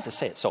like, you didn't have to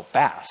say it so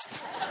fast.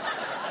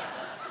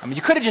 I mean,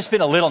 you could have just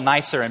been a little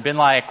nicer and been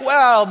like,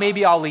 well,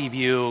 maybe I'll leave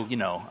you,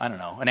 I don't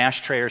know, an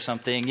ashtray or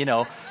something,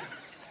 I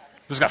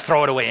was going to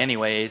throw it away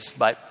anyways,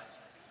 but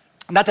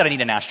not that I need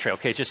an ashtray,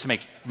 okay, just to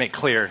make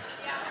clear.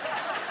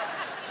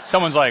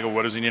 Someone's like, well,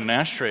 what does he need an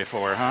ashtray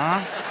for,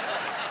 huh?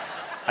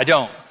 I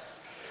don't.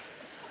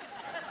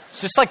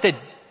 It's just like the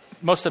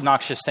most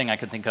obnoxious thing I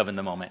could think of in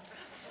the moment.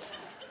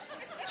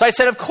 So I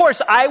said, of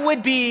course, I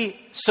would be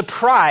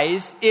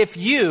surprised if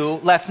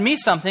you left me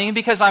something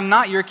because I'm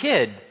not your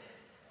kid.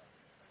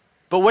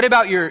 But what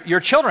about your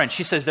children?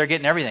 She says they're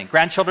getting everything.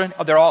 Grandchildren,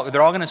 they're all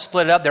going to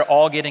split it up. They're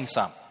all getting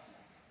some.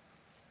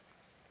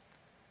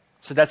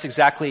 So that's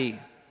exactly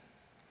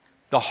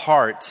the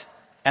heart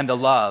and the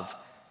love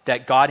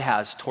that God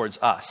has towards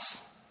us.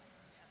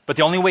 But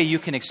the only way you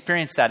can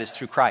experience that is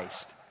through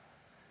Christ.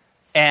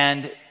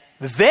 And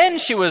then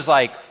she was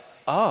like,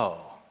 oh.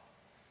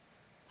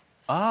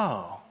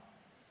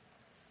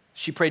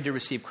 She prayed to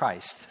receive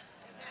Christ.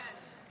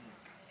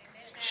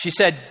 She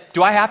said,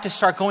 do I have to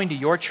start going to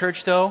your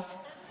church though?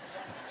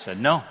 I said,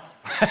 no.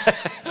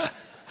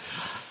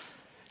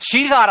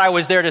 She thought I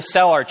was there to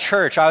sell our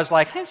church. I was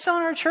like, I ain't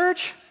selling our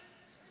church.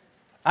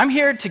 I'm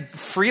here to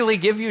freely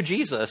give you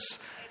Jesus.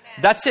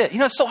 Amen. That's it.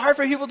 It's so hard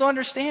for people to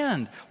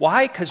understand.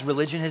 Why? Because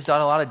religion has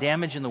done a lot of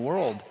damage in the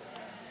world.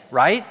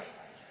 Right?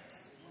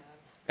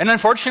 And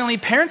unfortunately,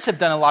 parents have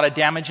done a lot of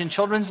damage in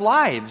children's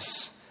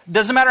lives.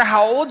 Doesn't matter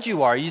how old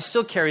you are, you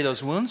still carry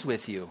those wounds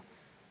with you.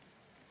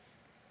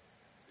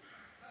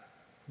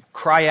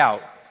 Cry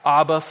out,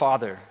 Abba,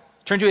 Father.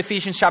 Turn to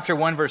Ephesians chapter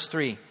 1, verse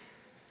 3.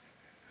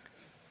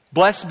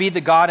 Blessed be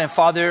the God and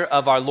Father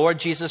of our Lord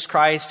Jesus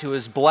Christ, who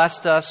has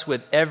blessed us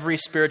with every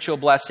spiritual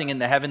blessing in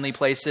the heavenly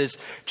places,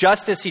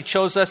 just as he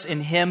chose us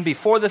in him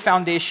before the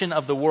foundation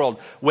of the world.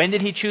 When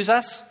did he choose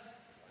us?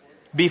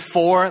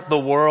 Before the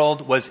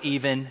world was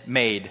even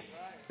made.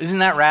 Isn't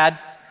that rad?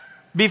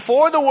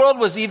 Before the world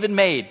was even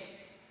made.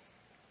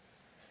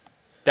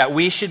 That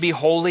we should be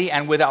holy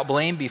and without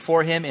blame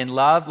before him in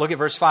love. Look at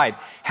verse 5.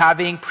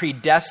 Having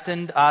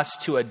predestined us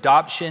to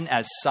adoption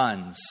as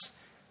sons.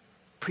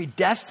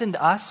 Predestined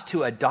us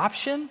to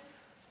adoption?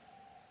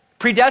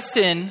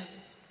 Predestined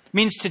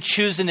means to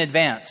choose in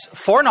advance.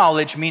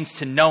 Foreknowledge means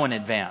to know in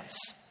advance.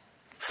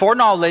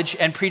 Foreknowledge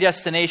and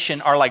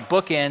predestination are like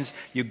bookends.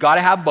 You've got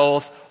to have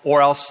both,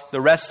 or else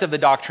the rest of the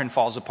doctrine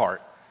falls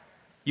apart.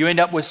 You end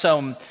up with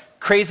some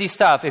crazy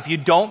stuff if you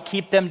don't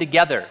keep them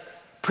together.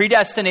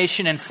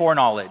 Predestination and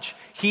foreknowledge.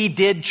 He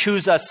did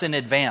choose us in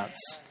advance.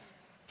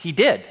 He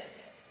did.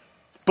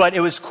 But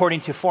it was according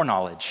to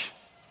foreknowledge.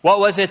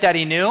 What was it that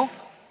he knew?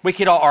 We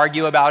could all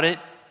argue about it.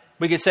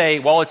 We could say,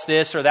 well, it's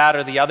this or that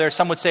or the other.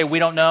 Some would say, we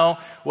don't know,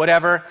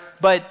 whatever.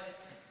 But,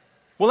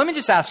 well, let me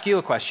just ask you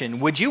a question.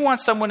 Would you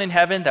want someone in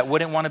heaven that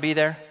wouldn't want to be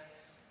there?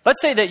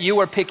 Let's say that you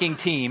were picking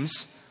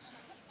teams.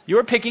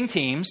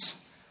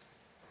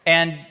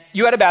 And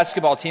you had a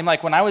basketball team.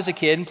 Like when I was a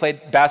kid and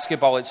played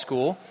basketball at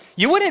school,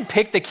 you wouldn't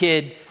pick the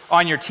kid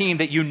on your team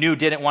that you knew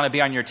didn't want to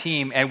be on your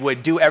team and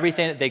would do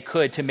everything that they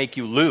could to make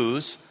you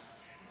lose.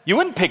 You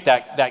wouldn't pick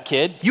that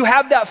kid. You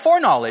have that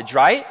foreknowledge,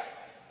 right?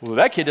 Well,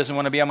 that kid doesn't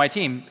want to be on my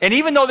team. And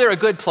even though they're a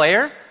good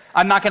player,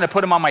 I'm not going to put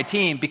them on my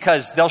team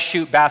because they'll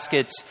shoot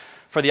baskets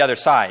for the other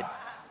side.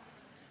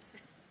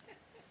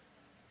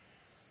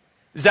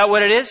 Is that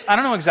what it is? I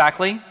don't know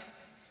exactly.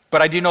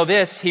 But I do know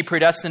this. He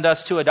predestined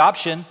us to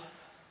adoption.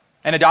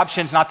 And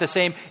adoption's not the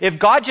same. If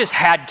God just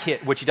had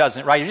kids, which he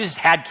doesn't, right? If he just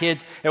had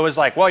kids, it was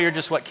like, well, you're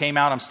just what came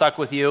out. I'm stuck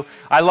with you.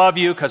 I love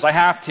you because I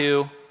have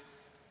to.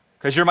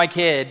 Because you're my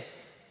kid.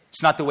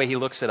 It's not the way he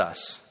looks at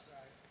us.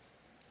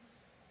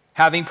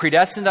 Having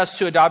predestined us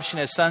to adoption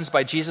as sons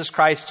by Jesus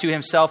Christ to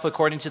himself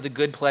according to the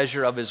good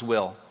pleasure of his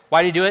will.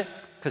 Why did he do it?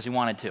 Because he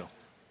wanted to.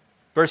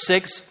 Verse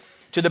 6,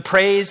 to the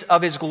praise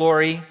of his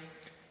glory,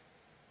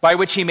 by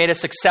which he made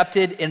us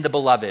accepted in the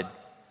beloved.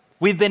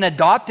 We've been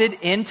adopted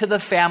into the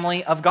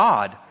family of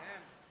God.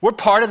 We're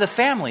part of the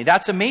family.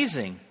 That's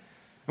amazing.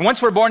 And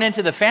once we're born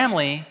into the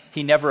family,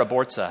 he never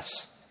aborts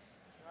us.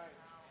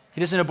 He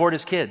doesn't abort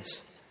his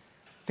kids.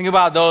 Think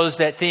about those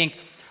that think,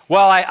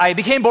 well, I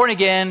became born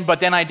again, but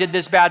then I did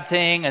this bad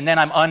thing, and then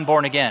I'm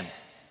unborn again.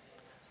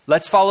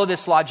 Let's follow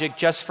this logic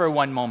just for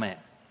one moment.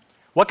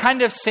 What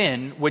kind of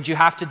sin would you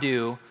have to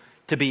do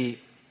to be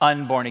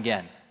unborn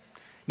again?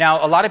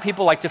 Now, a lot of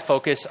people like to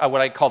focus on what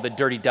I call the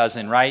dirty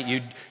dozen, right?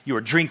 You were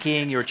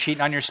drinking, you were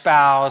cheating on your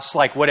spouse,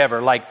 like whatever,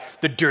 like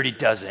the dirty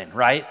dozen,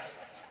 right?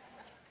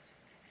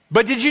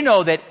 But did you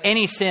know that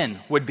any sin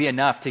would be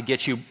enough to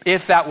get you,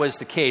 if that was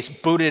the case,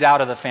 booted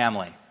out of the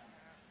family,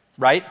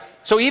 right?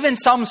 So even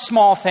some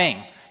small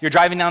thing, you're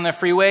driving down the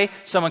freeway,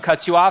 someone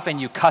cuts you off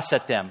and you cuss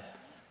at them.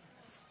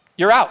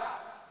 You're out,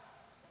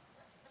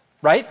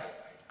 right?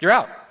 You're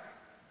out.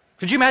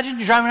 Could you imagine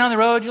you're driving down the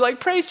road, you're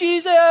like, praise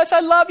Jesus, I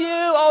love you.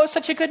 Oh, it's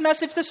such a good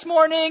message this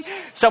morning.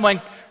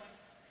 Someone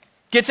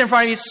gets in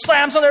front of you,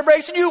 slams on their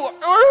brakes, and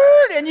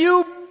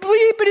you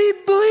bleepity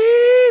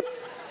bleep.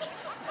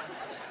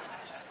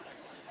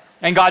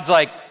 And God's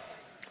like,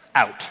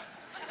 out.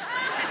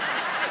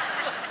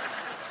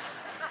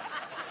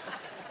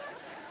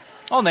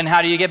 Oh, then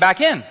how do you get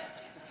back in?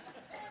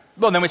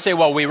 Well, then we say,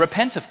 well, we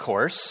repent, of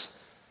course.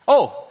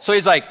 Oh, so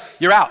he's like,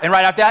 you're out. And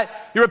right after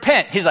that, you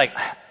repent. He's like,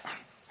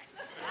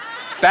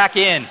 back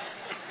in.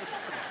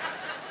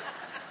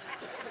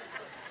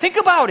 Think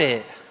about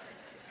it.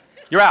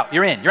 You're out,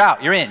 you're in, you're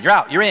out, you're in, you're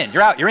out, you're in,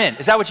 you're out, you're in.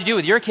 Is that what you do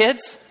with your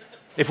kids?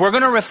 If we're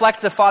going to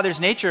reflect the Father's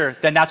nature,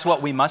 then that's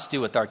what we must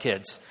do with our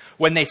kids.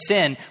 When they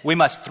sin, we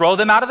must throw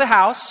them out of the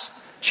house,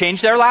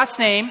 change their last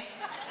name.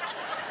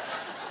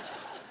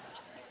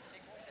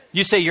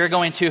 You say you're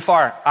going too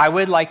far. I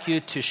would like you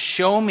to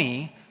show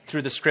me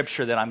through the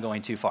scripture that I'm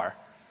going too far.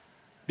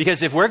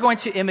 Because if we're going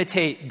to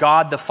imitate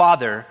God the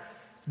Father,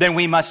 then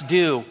we must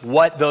do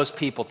what those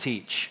people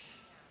teach.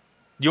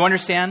 Do you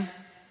understand?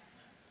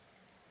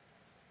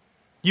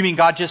 You mean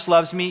God just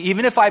loves me?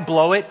 Even if I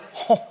blow it?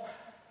 Oh.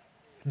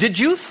 Did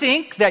you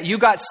think that you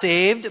got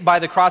saved by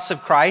the cross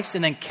of Christ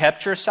and then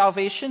kept your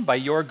salvation by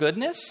your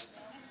goodness?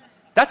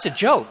 That's a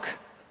joke.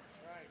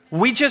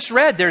 We just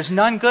read, there's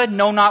none good,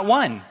 no, not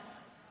one.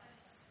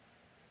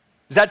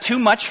 Is that too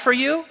much for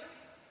you?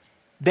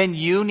 Then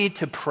you need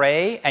to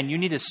pray and you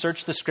need to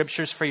search the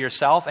scriptures for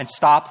yourself and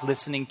stop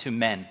listening to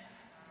men.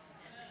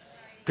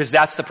 Because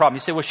that's the problem.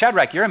 You say, well,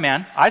 Shadrach, you're a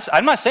man.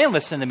 I'm not saying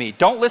listen to me.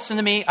 Don't listen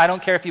to me. I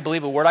don't care if you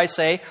believe a word I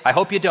say. I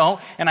hope you don't.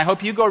 And I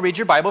hope you go read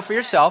your Bible for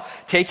yourself.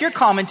 Take your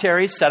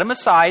commentaries, set them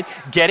aside,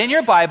 get in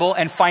your Bible,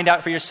 and find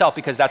out for yourself,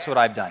 because that's what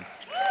I've done.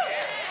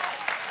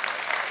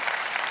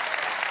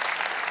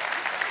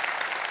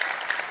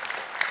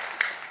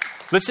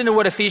 Listen to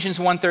what Ephesians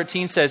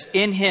 1:13 says.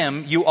 In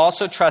him you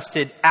also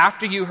trusted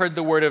after you heard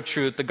the word of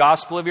truth, the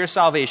gospel of your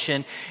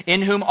salvation,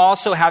 in whom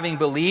also having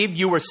believed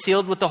you were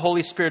sealed with the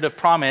Holy Spirit of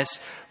promise.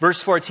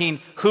 Verse 14,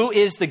 who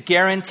is the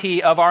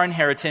guarantee of our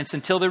inheritance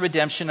until the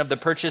redemption of the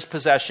purchased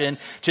possession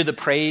to the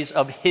praise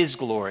of his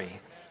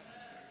glory.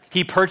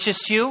 He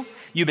purchased you.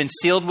 You've been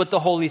sealed with the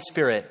Holy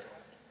Spirit.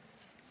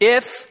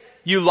 If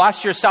you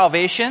lost your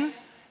salvation,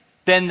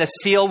 then the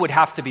seal would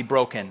have to be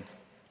broken.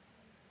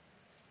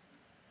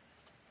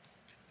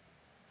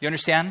 You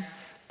understand?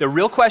 The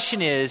real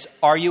question is,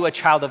 are you a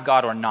child of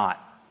God or not?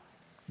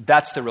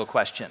 That's the real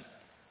question.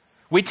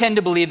 We tend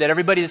to believe that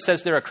everybody that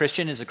says they're a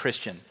Christian is a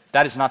Christian.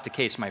 That is not the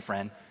case, my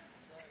friend.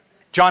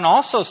 John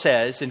also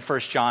says in 1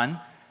 John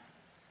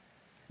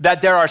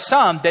that there are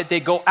some that they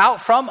go out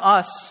from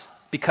us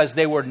because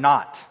they were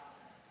not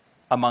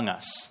among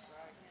us.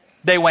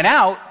 They went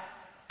out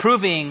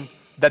proving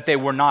that they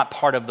were not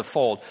part of the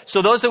fold.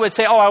 So those that would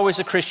say, oh, I was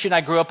a Christian,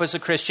 I grew up as a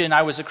Christian,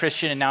 I was a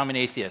Christian, and now I'm an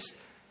atheist.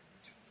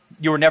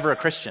 You were never a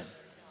Christian.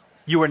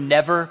 You were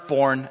never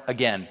born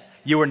again.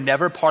 You were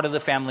never part of the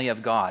family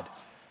of God.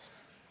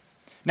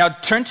 Now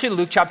turn to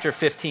Luke chapter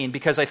 15,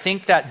 because I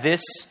think that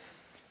this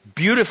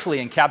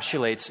beautifully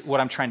encapsulates what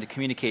I'm trying to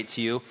communicate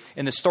to you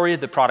in the story of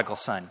the prodigal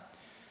son.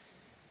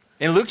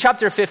 In Luke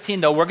chapter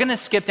 15, though, we're going to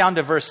skip down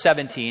to verse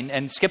 17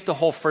 and skip the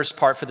whole first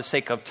part for the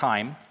sake of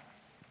time.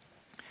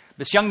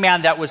 This young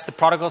man that was the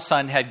prodigal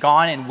son had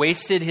gone and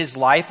wasted his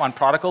life on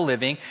prodigal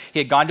living. He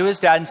had gone to his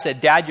dad and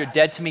said, Dad, you're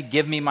dead to me.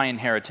 Give me my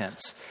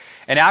inheritance.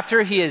 And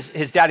after his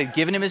dad had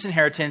given him his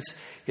inheritance,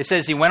 it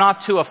says he went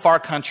off to a far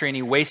country and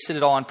he wasted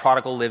it all on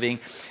prodigal living.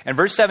 And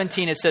verse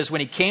 17, it says,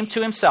 when he came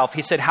to himself,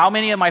 he said, how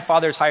many of my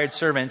father's hired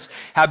servants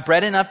have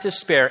bread enough to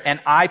spare, and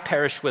I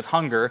perish with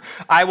hunger?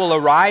 I will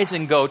arise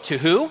and go to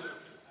who?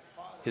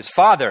 His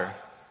father.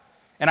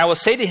 And I will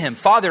say to him,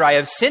 Father, I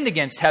have sinned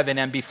against heaven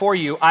and before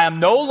you. I am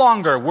no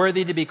longer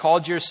worthy to be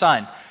called your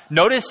son.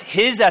 Notice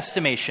his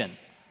estimation.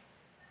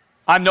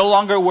 I'm no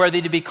longer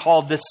worthy to be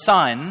called the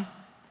son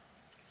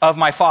of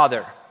my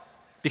father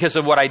because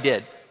of what I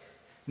did.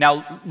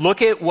 Now,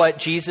 look at what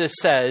Jesus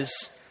says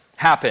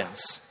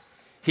happens.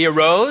 He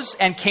arose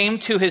and came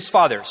to his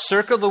father.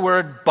 Circle the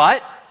word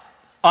but,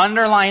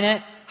 underline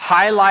it,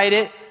 highlight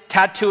it,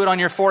 tattoo it on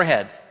your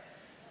forehead.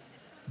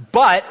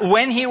 But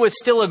when he was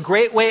still a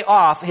great way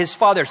off, his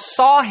father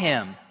saw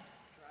him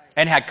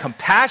and had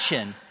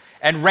compassion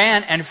and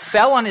ran and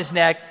fell on his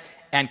neck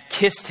and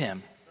kissed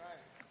him.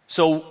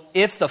 So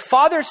if the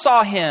father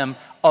saw him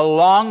a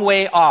long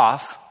way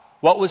off,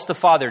 what was the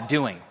father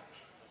doing?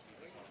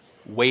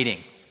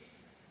 Waiting.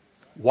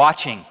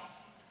 Watching.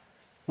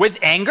 With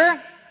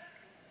anger?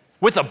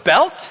 With a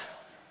belt?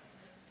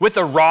 With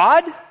a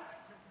rod?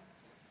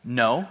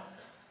 No.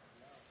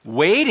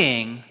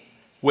 Waiting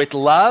with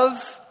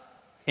love,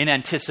 in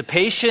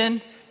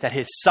anticipation that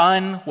his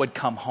son would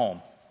come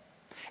home.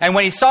 And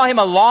when he saw him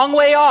a long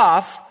way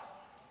off,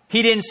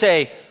 he didn't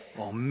say,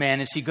 oh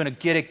man, is he going to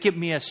get it? Give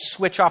me a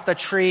switch off the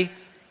tree.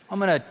 I'm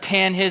going to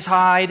tan his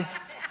hide.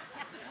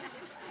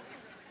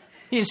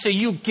 He didn't say,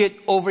 you get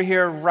over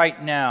here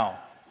right now.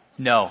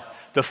 No,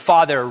 the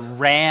father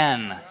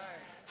ran,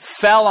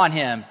 fell on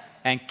him,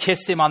 and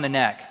kissed him on the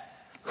neck.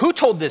 Who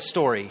told this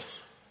story?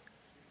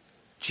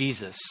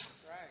 Jesus.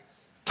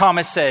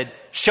 Thomas said,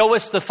 show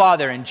us the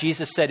Father. And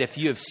Jesus said, if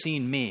you have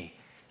seen me,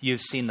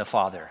 you've seen the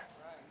Father.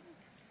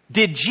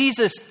 Did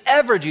Jesus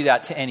ever do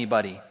that to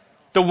anybody?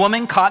 The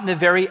woman caught in the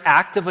very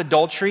act of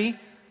adultery,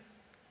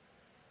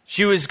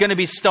 she was going to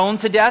be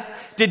stoned to death.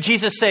 Did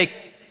Jesus say,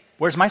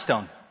 where's my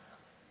stone?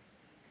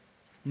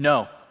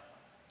 No.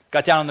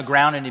 Got down on the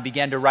ground and he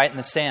began to write in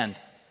the sand.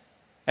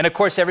 And of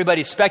course,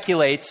 everybody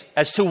speculates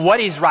as to what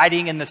he's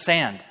writing in the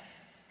sand.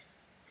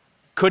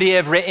 Could he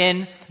have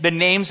written the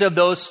names of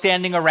those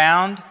standing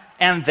around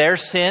and their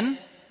sin?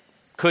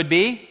 Could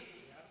be.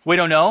 We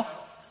don't know.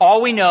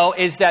 All we know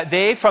is that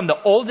they, from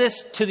the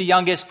oldest to the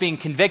youngest, being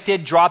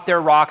convicted, dropped their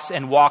rocks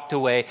and walked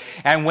away.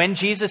 And when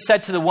Jesus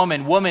said to the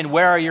woman, woman,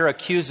 where are your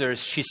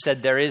accusers? She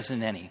said, there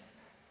isn't any.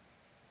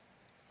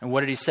 And what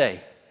did he say?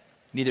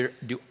 Neither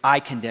do I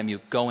condemn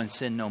you. Go and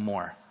sin no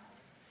more.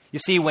 You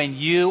see, when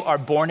you are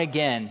born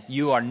again,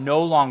 you are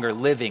no longer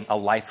living a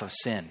life of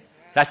sin.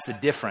 That's the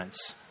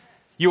difference.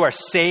 You are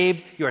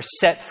saved, you are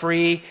set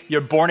free,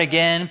 you're born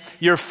again,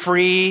 you're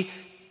free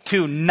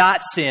to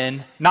not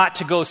sin, not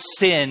to go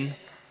sin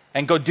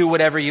and go do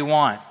whatever you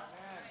want.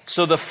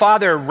 So the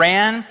father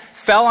ran,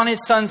 fell on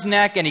his son's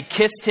neck and he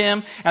kissed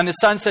him. And the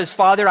son says,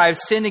 "Father, I have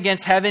sinned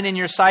against heaven and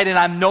your sight, and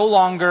I'm no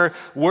longer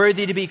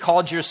worthy to be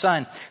called your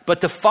son."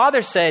 But the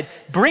father said,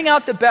 "Bring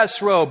out the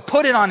best robe,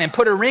 put it on him,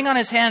 put a ring on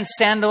his hand,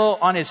 sandal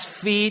on his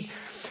feet."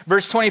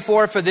 Verse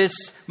 24, "For this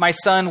my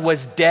son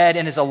was dead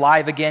and is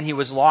alive again. He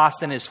was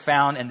lost and is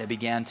found," and they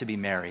began to be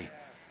merry.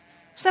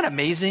 Isn't that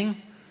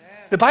amazing?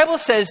 The Bible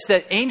says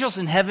that angels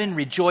in heaven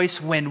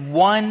rejoice when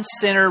one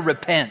sinner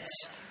repents.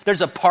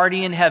 There's a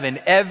party in heaven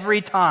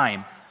every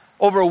time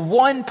over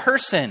one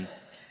person.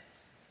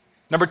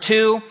 Number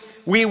 2,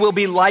 we will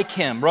be like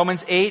him.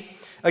 Romans 8,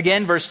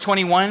 again, verse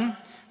 21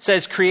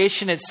 says,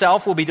 "Creation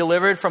itself will be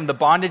delivered from the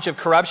bondage of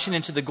corruption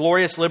into the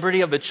glorious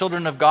liberty of the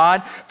children of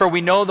God. For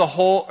we know the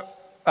whole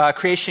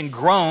creation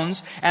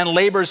groans and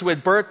labors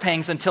with birth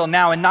pangs until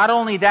now. And not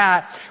only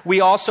that,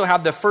 we also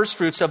have the first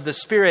fruits of the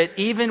Spirit.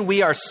 Even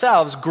we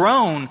ourselves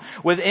groan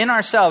within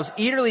ourselves,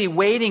 eagerly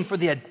waiting for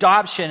the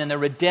adoption and the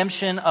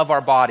redemption of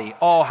our body."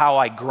 Oh, how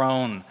I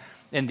groan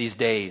in these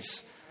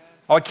days.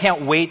 Oh, I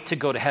can't wait to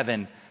go to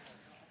heaven.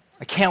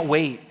 I can't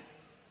wait.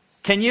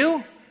 Can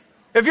you?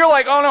 If you're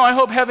like, "Oh no, I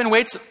hope heaven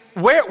waits,"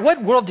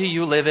 what world do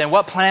you live in?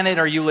 What planet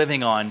are you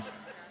living on?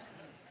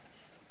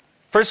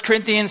 1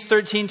 Corinthians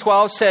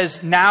 13:12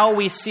 says, "Now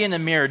we see in the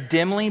mirror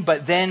dimly,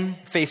 but then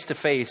face to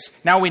face.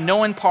 Now we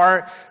know in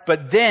part,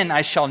 but then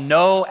I shall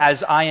know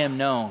as I am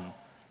known."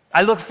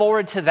 I look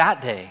forward to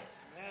that day.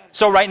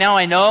 So right now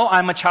I know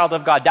I'm a child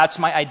of God. That's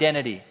my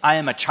identity. I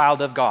am a child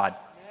of God.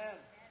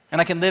 And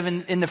I can live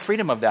in the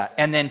freedom of that.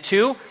 And then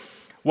 2,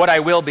 what I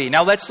will be.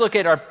 Now let's look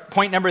at our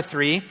point number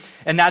 3,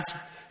 and that's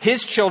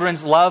his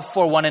children's love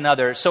for one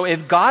another. So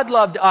if God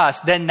loved us,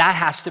 then that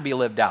has to be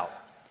lived out.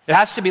 It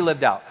has to be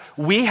lived out.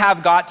 We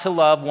have got to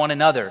love one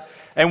another.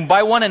 And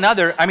by one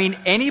another, I mean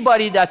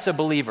anybody that's a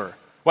believer,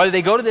 whether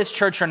they go to this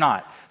church or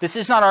not. This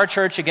is not our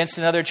church against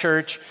another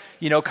church,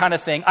 kind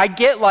of thing. I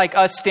get like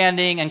us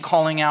standing and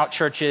calling out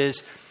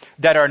churches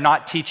that are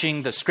not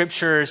teaching the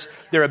scriptures.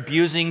 They're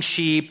abusing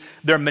sheep.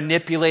 They're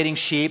manipulating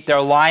sheep.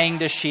 They're lying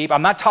to sheep.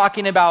 I'm not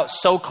talking about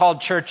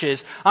so-called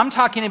churches. I'm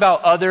talking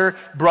about other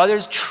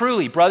brothers,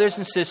 truly brothers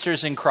and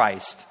sisters in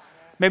Christ.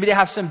 Maybe they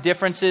have some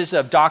differences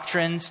of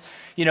doctrines.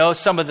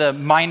 Some of the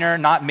minor,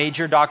 not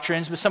major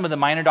doctrines, but some of the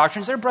minor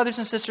doctrines, they're brothers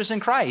and sisters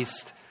in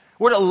Christ.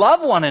 We're to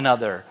love one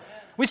another.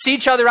 We see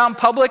each other out in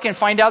public and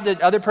find out that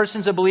the other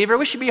person's a believer.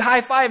 We should be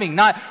high-fiving,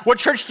 not, "What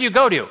church do you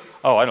go to?"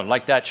 "Oh, I don't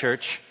like that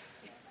church."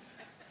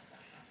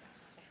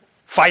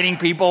 Fighting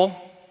people.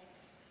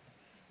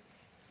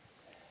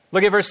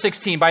 Look at verse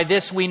 16. "By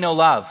this we know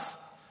love,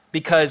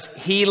 because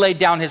he laid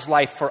down his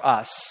life for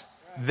us."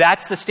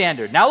 That's the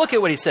standard. Now look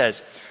at what he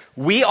says.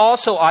 "We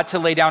also ought to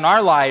lay down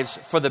our lives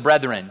for the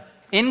brethren."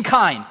 In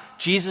kind,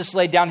 Jesus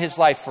laid down his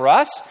life for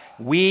us.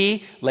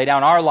 We lay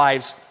down our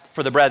lives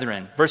for the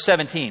brethren. Verse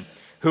 17,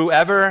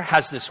 "Whoever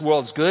has this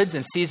world's goods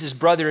and sees his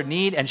brother in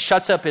need and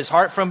shuts up his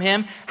heart from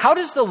him, how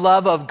does the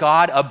love of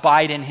God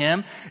abide in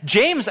him?"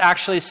 James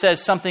actually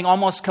says something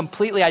almost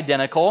completely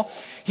identical.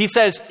 He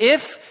says,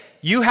 if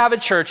you have a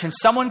church and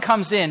someone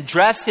comes in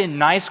dressed in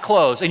nice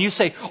clothes and you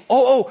say,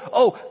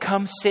 oh,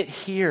 come sit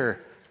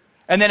here.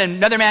 And then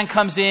another man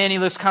comes in, he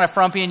looks kind of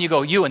frumpy, and you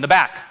go, "You in the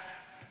back.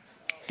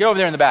 Get over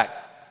there in the back.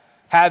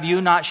 Have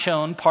you not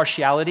shown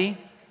partiality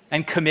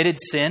and committed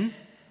sin?"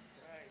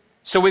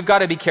 So we've got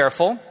to be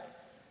careful.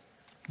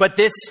 But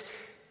this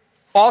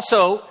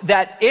also,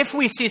 that if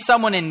we see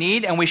someone in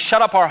need and we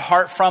shut up our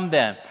heart from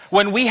them,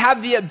 when we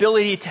have the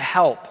ability to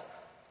help,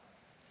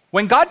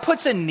 when God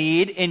puts a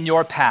need in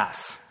your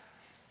path,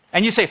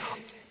 and you say,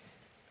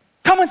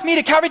 "Come with me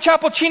to Calvary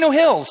Chapel, Chino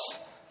Hills."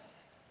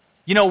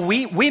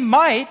 We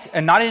might,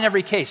 and not in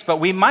every case, but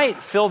we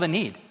might fill the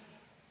need.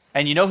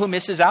 And you know who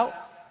misses out?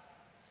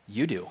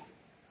 You do.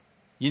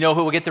 You know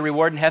who will get the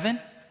reward in heaven?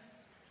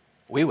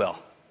 We will.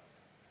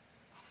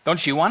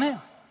 Don't you want it?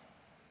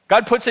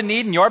 God puts a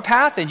need in your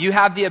path and you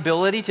have the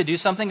ability to do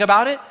something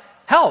about it.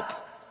 Help.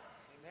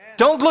 Amen.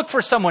 Don't look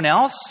for someone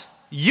else.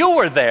 You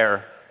were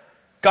there.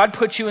 God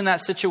put you in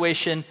that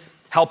situation.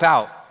 Help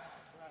out.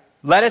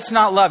 Let us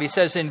not love, he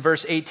says in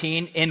verse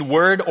 18, "in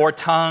word or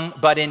tongue,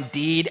 but in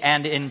deed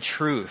and in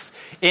truth,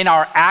 in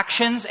our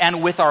actions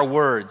and with our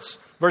words."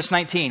 Verse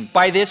 19,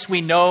 "By this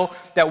we know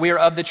that we are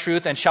of the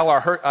truth and shall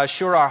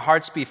assure our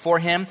hearts before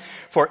him.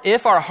 For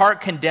if our heart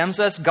condemns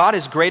us, God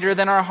is greater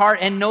than our heart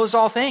and knows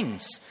all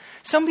things."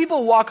 Some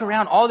people walk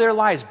around all their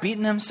lives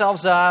beating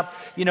themselves up.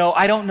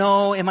 "I don't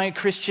know. Am I a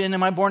Christian?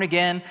 Am I born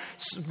again?"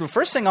 So the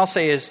first thing I'll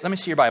say is, let me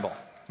see your Bible.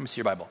 Let me see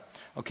your Bible.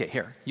 Okay,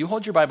 here. You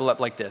hold your Bible up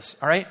like this,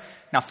 all right?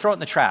 Now throw it in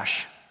the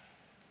trash.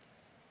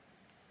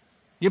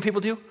 You know what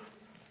people do?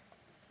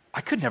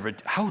 "I could never,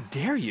 how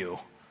dare you?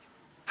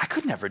 I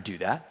could never do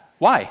that."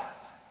 Why?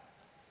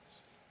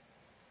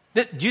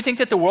 Do you think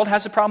that the world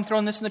has a problem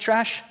throwing this in the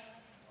trash?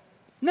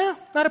 No,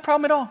 not a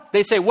problem at all.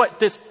 They say,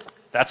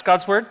 that's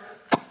God's word?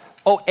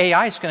 Oh,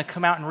 AI is going to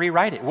come out and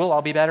rewrite it. We'll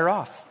all be better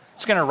off.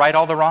 It's going to right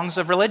all the wrongs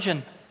of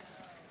religion.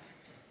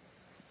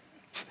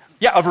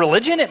 Yeah, of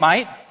religion it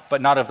might,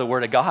 but not of the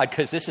word of God,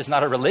 because this is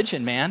not a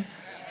religion, man.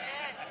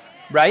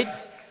 Right?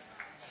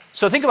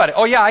 So think about it.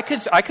 Oh yeah, I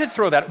could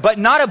throw that. But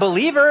not a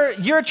believer.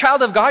 You're a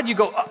child of God. You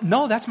go, oh,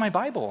 no, that's my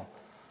Bible.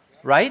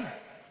 Right?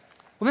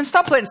 Well, then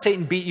stop letting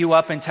Satan beat you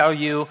up and tell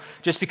you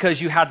just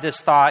because you had this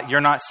thought,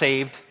 you're not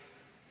saved.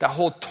 That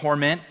whole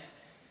torment.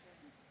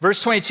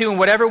 Verse 22, and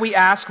whatever we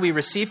ask, we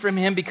receive from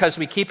him because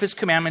we keep his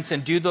commandments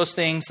and do those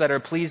things that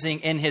are pleasing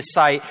in his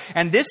sight.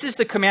 And this is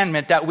the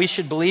commandment, that we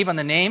should believe on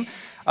the name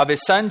of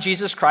his Son,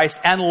 Jesus Christ,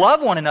 and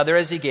love one another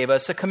as he gave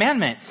us a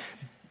commandment.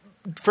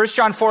 1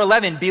 John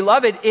 4:11,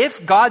 beloved,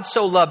 if God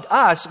so loved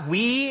us,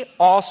 we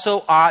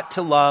also ought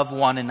to love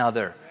one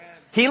another.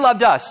 He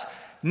loved us.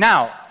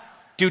 Now,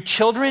 do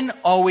children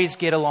always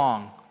get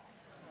along?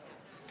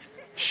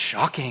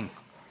 Shocking.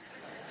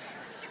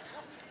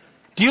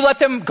 Do you let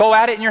them go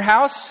at it in your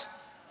house?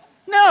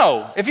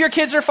 No. If your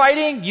kids are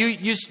fighting,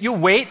 you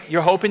wait.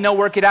 You're hoping they'll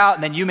work it out,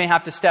 and then you may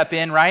have to step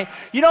in, right?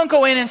 You don't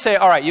go in and say,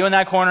 all right, you in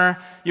that corner,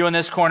 you in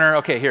this corner.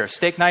 Okay, here,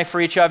 steak knife for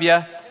each of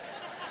you.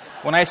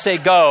 When I say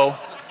go,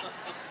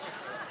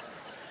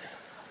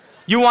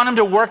 you want them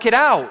to work it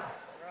out.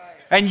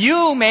 And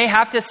you may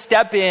have to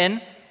step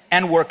in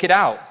and work it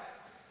out.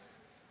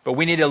 But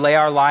we need to lay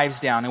our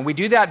lives down. And we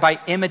do that by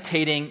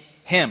imitating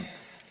him.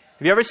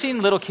 Have you ever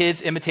seen little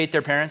kids imitate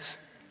their parents?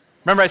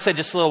 Remember I said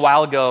just a little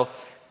while ago,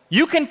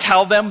 you can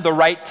tell them the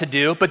right to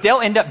do, but they'll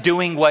end up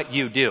doing what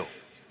you do.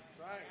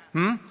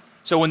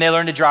 So when they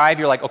learn to drive,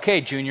 you're like, okay,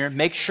 Junior,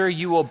 make sure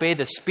you obey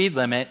the speed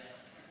limit,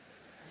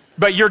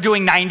 but you're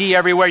doing 90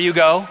 everywhere you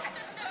go.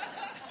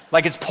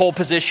 Like it's pole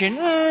position.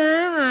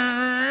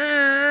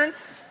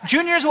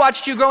 Junior's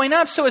watched you growing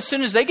up, so as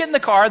soon as they get in the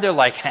car, they're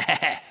like,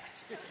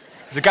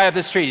 there's a guy up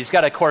the street, he's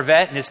got a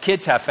Corvette, and his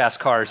kids have fast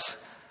cars.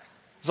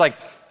 It's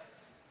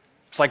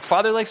like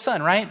father like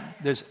son, right?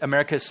 There's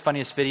America's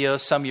Funniest Videos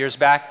some years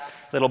back.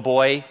 Little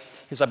boy, he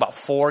was about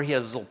 4. He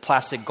had this little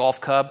plastic golf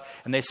club.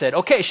 And they said,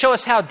 okay, show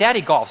us how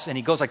daddy golfs. And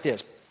he goes like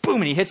this. Boom,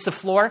 and he hits the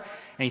floor.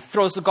 And he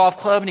throws the golf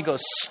club. And he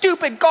goes,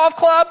 stupid golf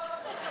club.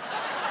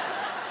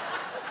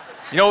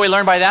 You know what we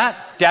learned by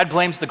that? Dad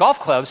blames the golf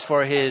clubs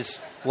for his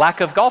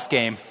lack of golf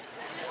game.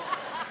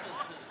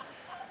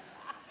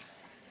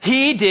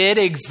 He did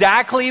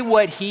exactly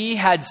what he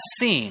had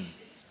seen.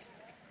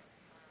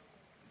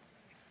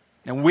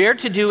 And we're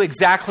to do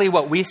exactly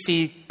what we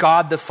see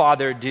God the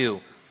Father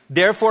do.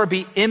 Therefore,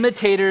 be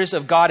imitators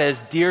of God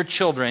as dear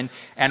children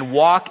and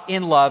walk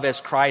in love as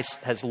Christ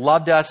has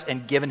loved us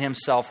and given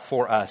himself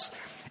for us.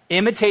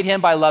 Imitate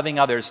him by loving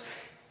others.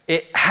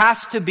 It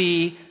has to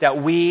be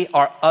that we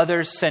are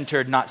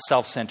others-centered, not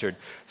self-centered.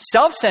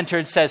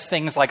 Self-centered says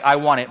things like, I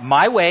want it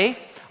my way,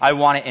 I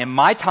want it in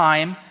my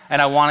time,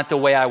 and I want it the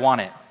way I want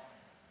it.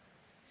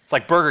 It's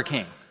like Burger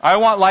King. I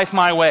want life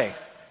my way.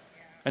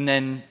 And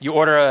then you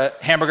order a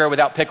hamburger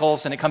without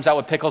pickles, and it comes out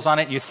with pickles on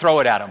it, and you throw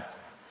it at them.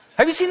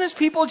 Have you seen those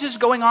people just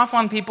going off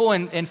on people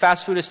in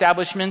fast food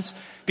establishments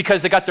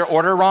because they got their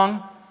order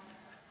wrong?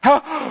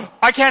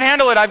 I can't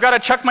handle it. I've got to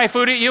chuck my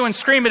food at you and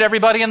scream at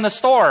everybody in the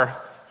store.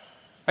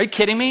 Are you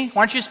kidding me?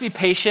 Why don't you just be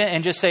patient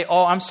and just say,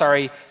 oh, I'm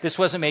sorry, this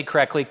wasn't made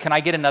correctly. Can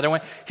I get another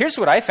one? Here's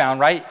what I found,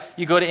 right?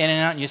 You go to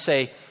In-N-Out and you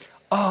say,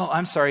 oh,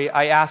 I'm sorry,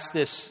 I asked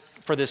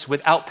for this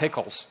without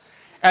pickles.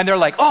 And they're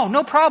like, oh,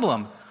 no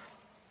problem.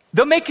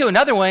 They'll make you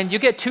another one. You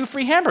get 2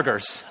 free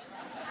hamburgers.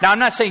 Now, I'm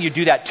not saying you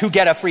do that to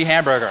get a free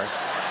hamburger.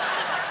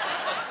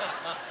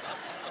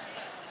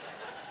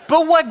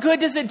 But what good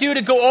does it do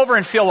to go over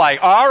and feel like,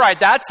 all right,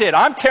 that's it.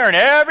 I'm tearing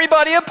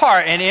everybody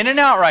apart in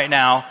In-N-Out right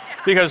now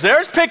because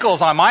there's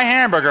pickles on my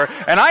hamburger.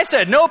 And I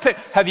said, no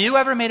pickles. Have you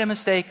ever made a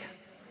mistake?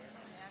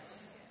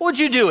 What would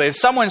you do if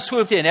someone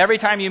swooped in every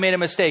time you made a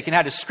mistake and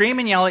had to scream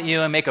and yell at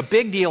you and make a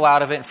big deal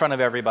out of it in front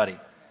of everybody?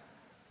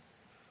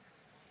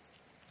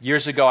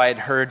 Years ago, I had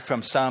heard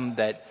from some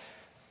that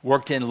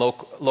worked in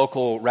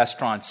local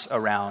restaurants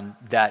around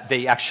that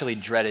they actually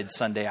dreaded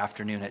Sunday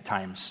afternoon at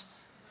times.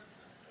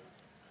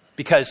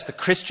 Because the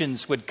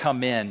Christians would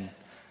come in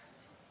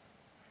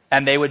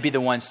and they would be the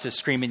ones to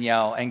scream and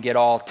yell and get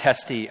all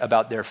testy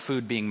about their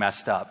food being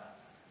messed up.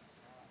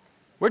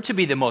 We're to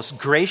be the most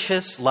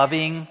gracious,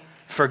 loving,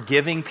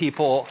 forgiving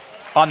people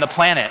on the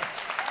planet.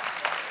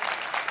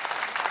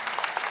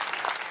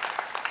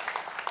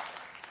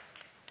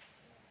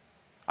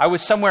 I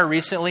was somewhere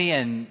recently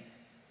and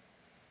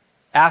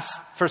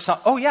asked for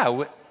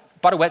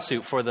bought a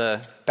wetsuit for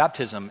the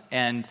baptism.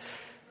 And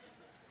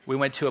we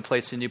went to a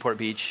place in Newport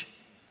Beach.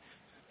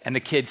 And the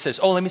kid says,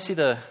 oh, let me see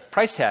the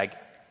price tag.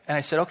 And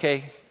I said,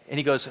 okay. And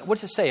he goes, what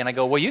does it say? And I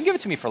go, well, you can give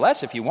it to me for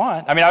less if you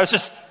want. And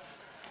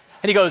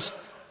he goes,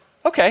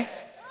 okay.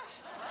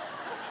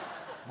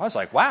 I was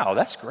like, wow,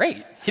 that's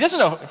great. He doesn't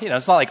know,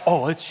 it's not like,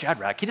 oh, it's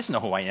Shadrach. He doesn't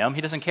know who I am.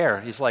 He doesn't care.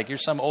 He's like, you're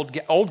some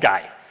old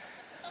guy.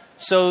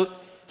 So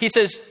he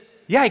says,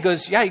 he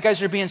goes, you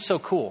guys are being so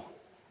cool.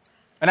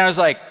 And I was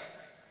like,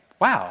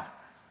 wow.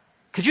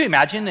 Could you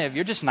imagine if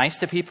you're just nice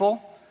to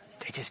people?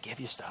 They just give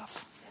you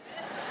stuff.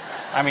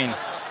 I mean,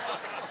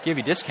 give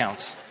you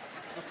discounts.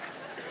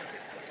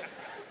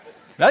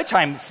 Another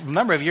time, a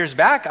number of years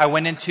back, I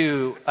went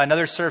into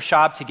another surf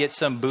shop to get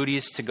some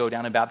booties to go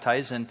down and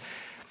baptize. And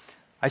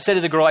I said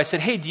to the girl, I said,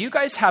 hey, do you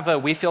guys have a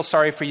we feel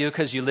sorry for you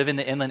because you live in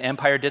the Inland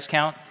Empire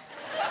discount?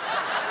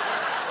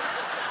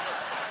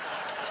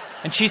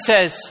 And she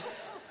says,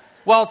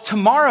 well,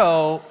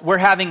 tomorrow we're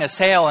having a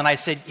sale. And I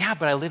said, yeah,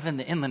 but I live in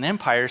the Inland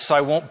Empire, so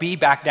I won't be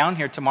back down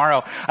here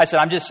tomorrow. I said,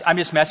 I'm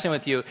just messing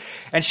with you.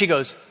 And she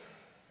goes,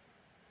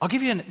 I'll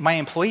give you my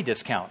employee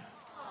discount.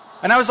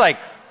 And I was like,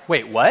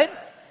 wait, what?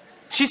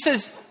 She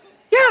says,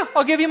 yeah,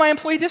 I'll give you my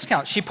employee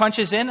discount. She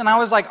punches in, and I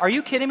was like, are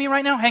you kidding me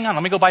right now? Hang on,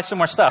 let me go buy some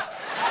more stuff.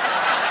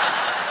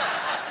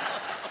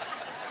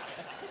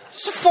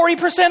 It's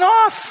 40%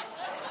 off.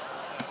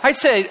 I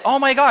said, oh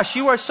my gosh,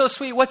 you are so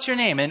sweet. What's your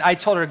name? And I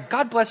told her,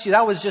 God bless you.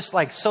 That was just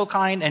like so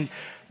kind. And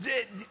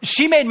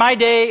she made my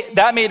day.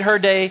 That made her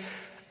day.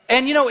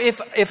 And you know,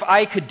 if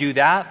I could do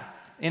that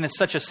in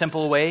such a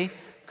simple way,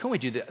 couldn't we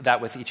do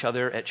that with each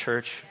other at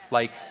church?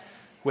 Like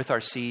with our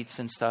seats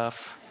and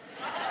stuff?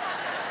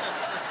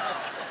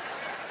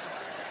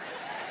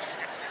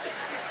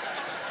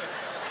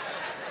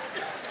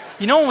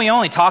 You know, when we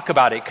only talk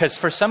about it, because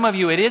for some of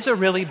you, it is a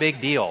really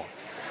big deal.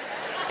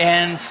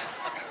 And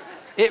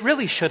it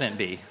really shouldn't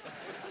be.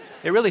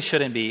 It really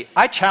shouldn't be.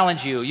 I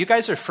challenge you. You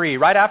guys are free.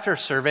 Right after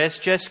service,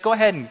 just go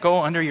ahead and go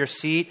under your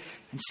seat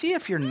and see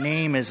if your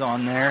name is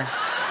on there.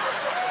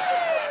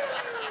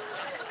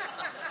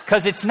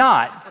 Because it's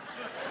not.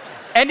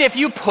 And if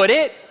you put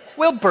it,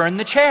 we'll burn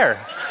the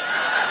chair.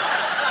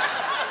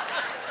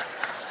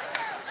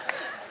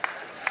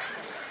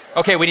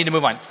 Okay, we need to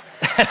move on.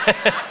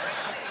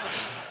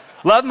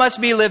 Love must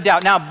be lived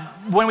out. Now,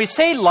 when we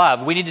say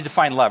love, we need to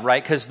define love,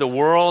 right? Because the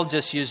world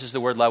just uses the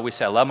word love. We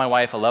say, I love my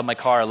wife, I love my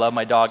car, I love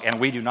my dog.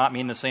 And we do not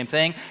mean the same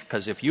thing.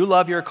 Because if you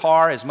love your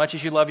car as much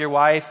as you love your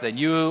wife, then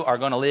you are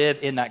going to live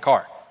in that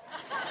car.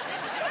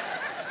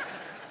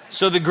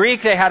 So the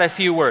Greek, they had a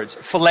few words.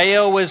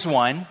 Phileo was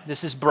one.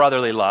 This is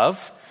brotherly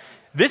love.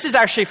 This is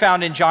actually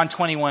found in John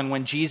 21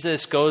 when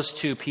Jesus goes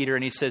to Peter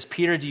and he says,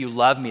 Peter, do you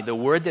love me? The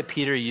word that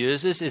Peter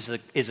uses is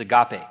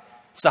agape.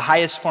 It's the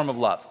highest form of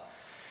love.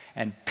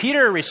 And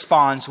Peter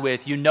responds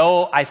with, you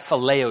know, I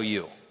phileo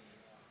you.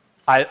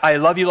 I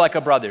love you like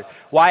a brother.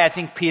 Why? I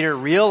think Peter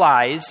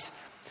realized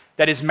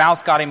that his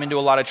mouth got him into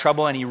a lot of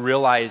trouble, and he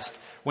realized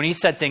when he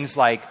said things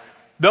like,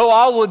 though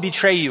all would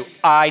betray you,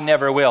 I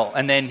never will.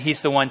 And then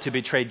he's the one to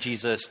betray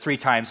Jesus 3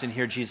 times, and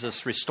here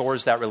Jesus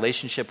restores that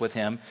relationship with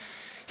him.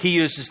 He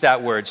uses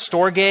that word.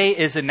 Storge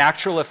is a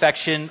natural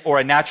affection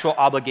or a natural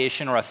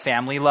obligation or a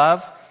family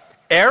love.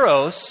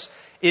 Eros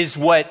is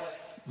what,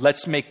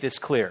 let's make this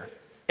clear.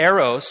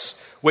 Eros,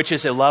 which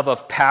is a love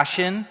of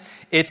passion,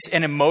 it's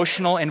an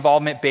emotional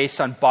involvement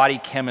based on body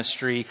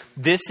chemistry.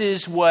 This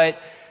is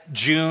what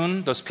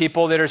June, those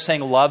people that are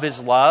saying love is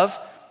love,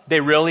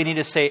 they really need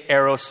to say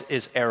Eros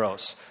is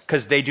Eros,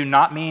 because they do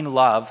not mean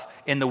love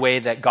in the way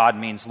that God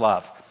means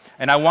love.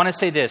 And I want to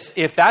say this,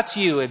 if that's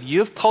you, if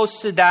you've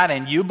posted that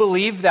and you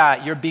believe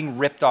that, you're being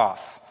ripped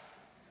off.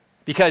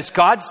 Because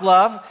God's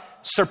love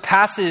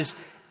surpasses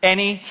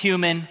any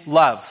human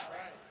love.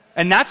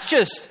 And that's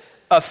just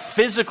a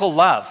physical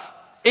love.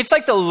 It's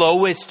like the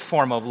lowest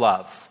form of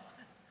love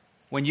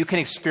when you can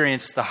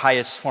experience the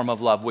highest form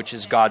of love, which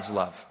is God's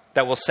love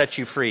that will set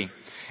you free.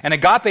 And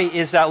agape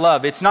is that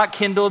love. It's not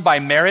kindled by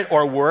merit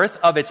or worth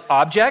of its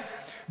object,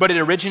 but it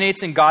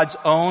originates in God's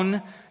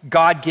own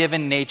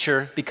God-given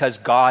nature because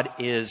God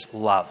is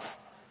love.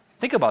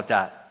 Think about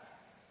that.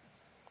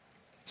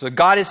 So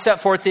God has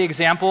set forth the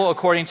example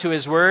according to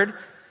his word.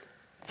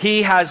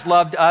 He has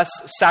loved us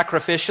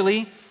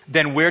sacrificially.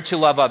 Then we're to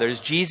love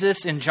others.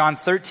 Jesus in John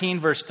 13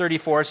 verse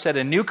 34 said,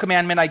 a new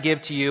commandment I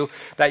give to you,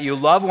 that you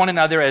love one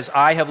another as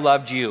I have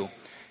loved you.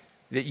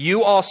 That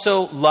you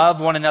also love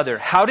one another.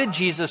 How did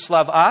Jesus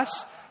love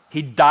us?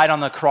 He died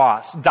on the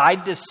cross,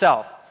 died to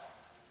self,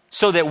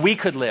 so that we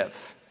could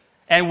live.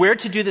 And we're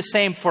to do the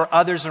same for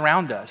others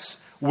around us.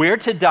 We're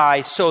to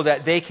die so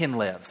that they can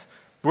live.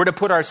 We're to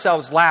put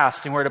ourselves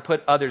last and we're to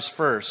put others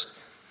first.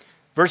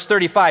 Verse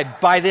 35,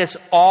 by this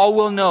all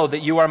will know that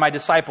you are my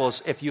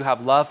disciples if you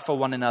have love for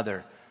one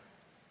another.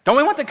 Don't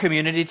we want the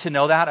community to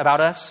know that about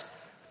us?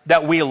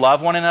 That we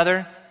love one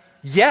another?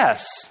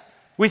 Yes.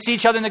 We see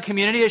each other in the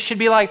community, it should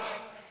be like,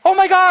 oh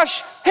my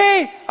gosh,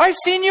 hey, I've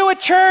seen you at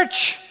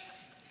church.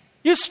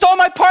 You stole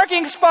my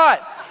parking spot,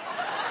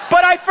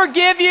 but I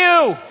forgive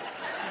you.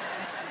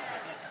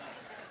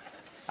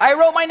 I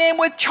wrote my name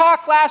with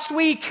chalk last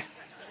week.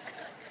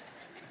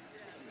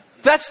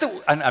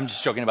 I'm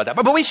just joking about that.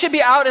 But we should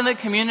be out in the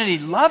community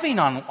loving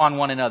on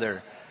one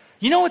another.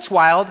 You know what's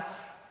wild?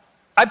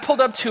 I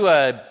pulled up to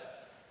a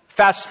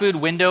fast food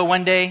window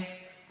one day,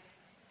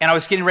 and I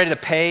was getting ready to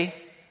pay.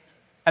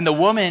 And the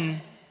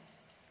woman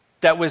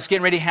that was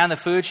getting ready to hand the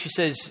food, she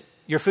says,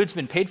 your food's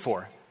been paid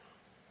for.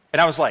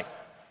 And I was like,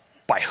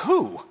 by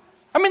who?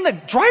 I'm in the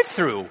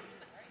drive-thru.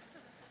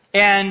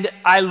 And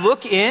I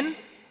look in,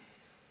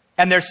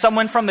 and there's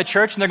someone from the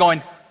church, and they're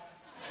going,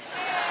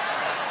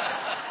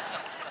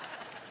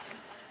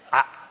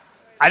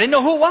 I didn't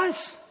know who it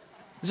was.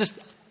 It was just,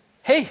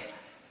 hey.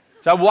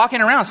 So I'm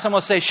walking around. Someone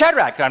will say,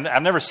 Shadrach.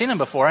 I've never seen him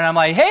before. And I'm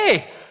like,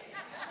 hey.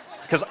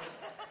 Because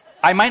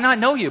I might not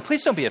know you.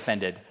 Please don't be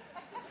offended.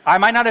 I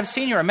might not have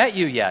seen you or met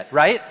you yet,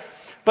 right?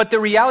 But the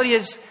reality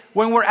is,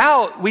 when we're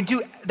out, we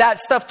do that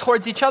stuff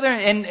towards each other.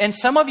 And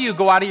some of you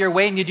go out of your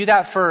way and you do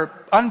that for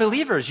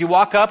unbelievers. You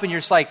walk up and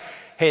you're just like,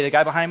 hey, the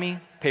guy behind me,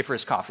 pay for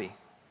his coffee.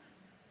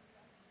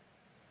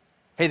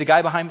 Hey, the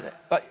guy behind me,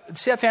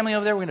 see that family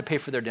over there? We're going to pay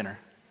for their dinner.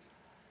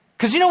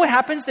 Because you know what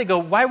happens? They go,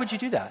 why would you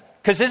do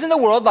that? Because isn't the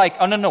world like,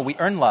 oh, no, we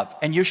earn love.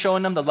 And you're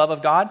showing them the love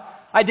of God?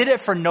 I did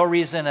it for no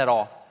reason at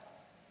all.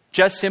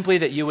 Just simply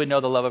that you would know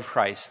the love of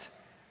Christ.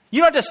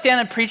 You don't have to stand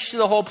and preach to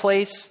the whole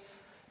place.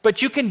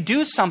 But you can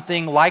do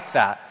something like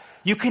that.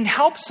 You can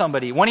help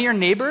somebody. One of your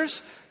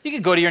neighbors, you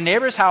could go to your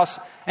neighbor's house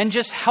and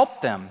just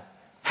help them.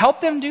 Help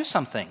them do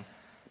something.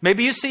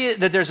 Maybe you see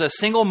that there's a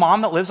single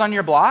mom that lives on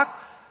your block.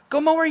 Go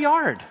mow her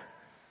yard.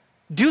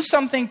 Do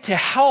something to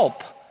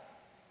help.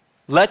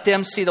 Let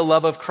them see the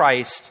love of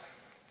Christ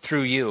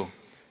through you.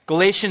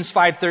 Galatians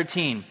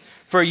 5:13.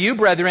 For you,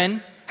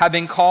 brethren, have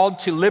been called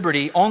to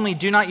liberty. Only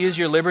do not use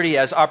your liberty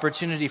as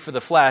opportunity for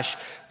the flesh,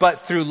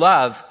 but through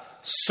love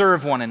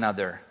serve one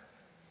another.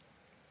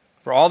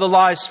 For all the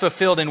law is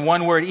fulfilled in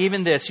one word,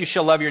 even this, you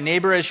shall love your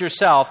neighbor as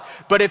yourself.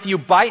 But if you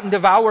bite and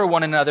devour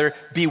one another,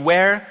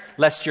 beware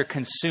lest you're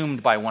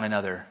consumed by one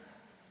another.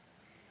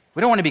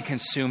 We don't want to be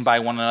consumed by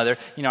one another.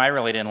 You know, I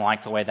really didn't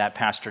like the way that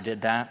pastor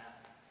did that.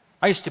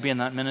 I used to be in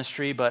that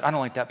ministry, but I don't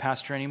like that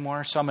pastor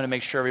anymore, so I'm going to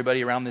make sure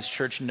everybody around this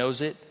church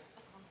knows it.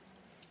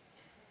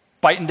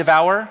 Bite and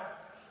devour?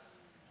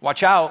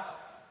 Watch out.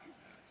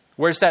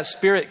 Where's that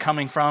spirit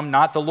coming from?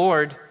 Not the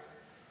Lord.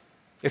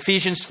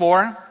 Ephesians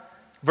 4.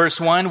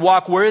 Verse 1,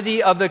 walk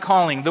worthy of the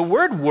calling. The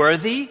word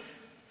worthy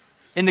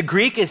in the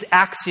Greek is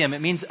axiom. It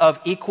means of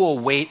equal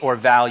weight or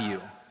value.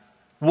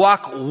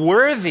 Walk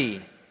worthy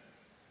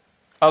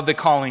of the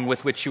calling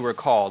with which you were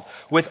called,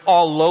 with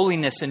all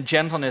lowliness and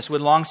gentleness,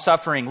 with long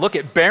suffering. Look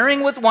at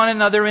bearing with one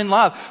another in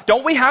love.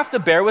 Don't we have to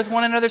bear with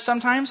one another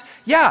sometimes?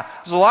 Yeah,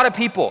 there's a lot of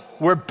people.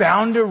 We're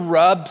bound to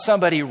rub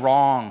somebody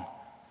wrong.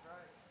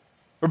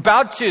 We're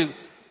about to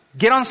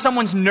get on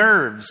someone's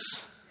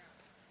nerves.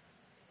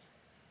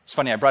 It's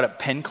funny, I brought up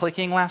pen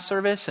clicking last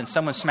service and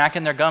someone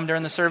smacking their gum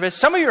during the service.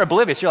 Some of you are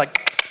oblivious. You're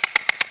like...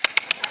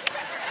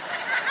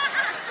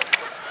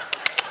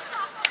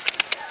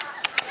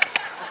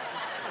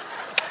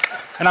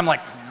 And I'm like...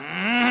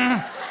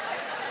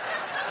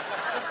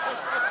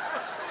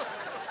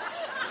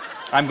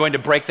 I'm going to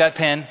break that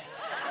pen.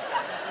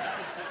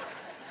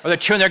 Or they're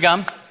chewing their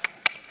gum.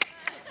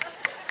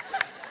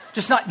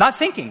 Just not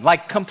thinking,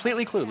 like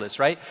completely clueless,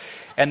 right?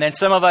 And then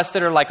some of us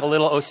that are like a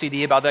little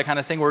OCD about that kind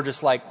of thing, we're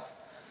just like...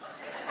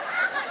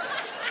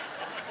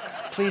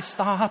 Please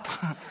stop.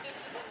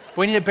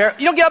 We need to bear.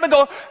 You don't get up and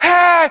go,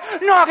 hey,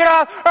 knock it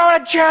off, or I'm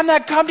going to jam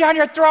that gum down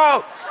your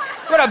throat.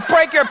 I'm going to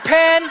break your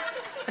pen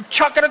and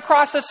chuck it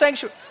across the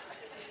sanctuary.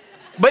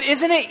 But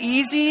isn't it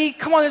easy?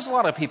 Come on, there's a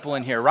lot of people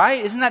in here,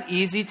 right? Isn't that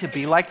easy to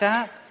be like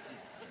that?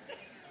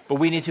 But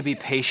we need to be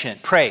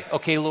patient. Pray.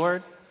 Okay,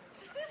 Lord,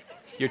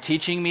 you're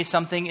teaching me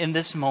something in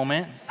this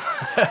moment.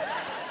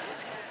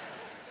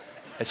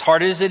 As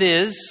hard as it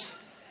is,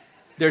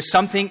 there's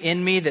something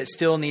in me that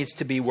still needs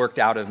to be worked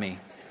out of me.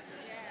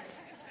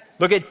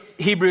 Look at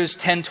Hebrews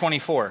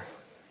 10:24.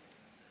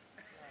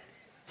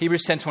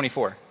 Hebrews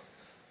 10:24.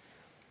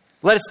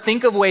 Let us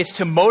think of ways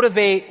to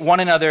motivate one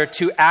another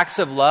to acts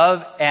of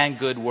love and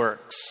good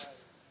works.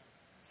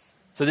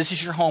 So this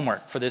is your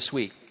homework for this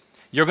week.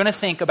 You're going to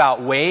think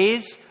about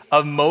ways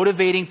of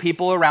motivating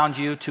people around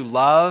you to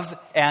love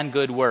and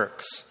good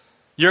works.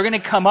 You're going to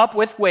come up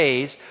with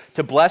ways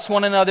to bless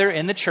one another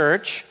in the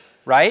church,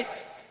 right?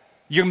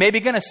 You're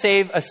maybe going to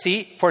save a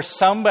seat for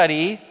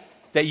somebody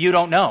that you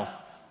don't know.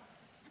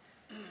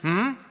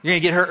 You're going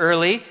to get her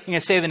early. You're going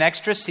to save an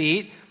extra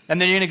seat.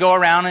 And then you're going to go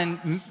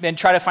around and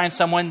try to find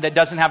someone that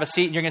doesn't have a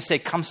seat. And you're going to say,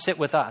 come sit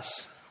with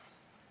us.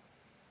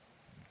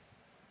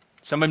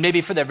 Someone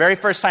maybe for the very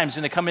first time is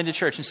going to come into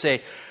church and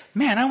say,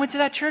 man, I went to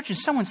that church and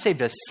someone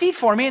saved a seat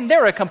for me and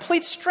they're a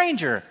complete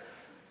stranger.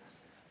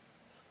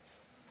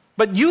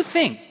 But you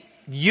think,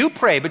 you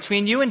pray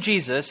between you and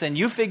Jesus and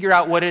you figure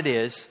out what it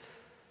is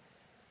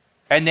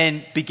and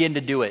then begin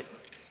to do it.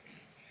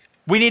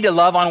 We need to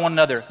love on one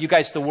another. You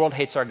guys, the world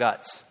hates our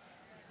guts.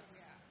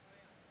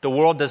 The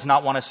world does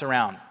not want us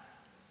around.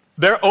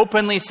 They're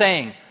openly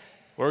saying,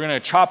 we're going to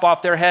chop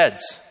off their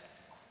heads.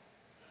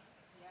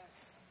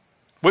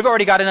 We've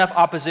already got enough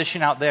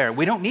opposition out there.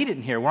 We don't need it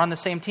in here. We're on the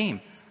same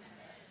team.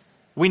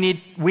 We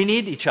need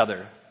each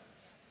other.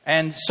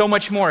 And so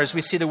much more as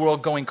we see the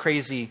world going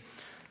crazy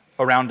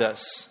around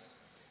us.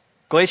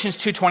 Galatians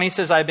 2:20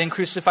 says, I have been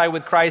crucified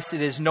with Christ.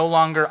 It is no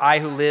longer I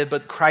who live,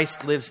 but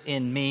Christ lives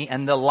in me.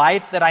 And the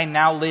life that I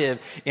now live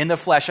in the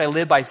flesh, I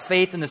live by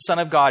faith in the Son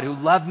of God who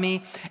loved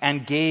me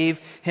and gave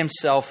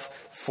himself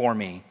for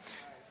me.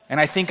 And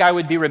I think I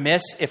would be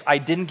remiss if I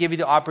didn't give you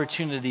the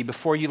opportunity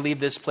before you leave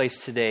this place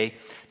today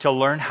to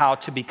learn how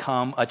to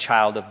become a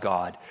child of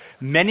God.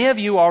 Many of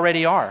you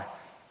already are.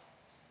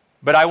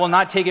 But I will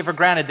not take it for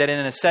granted that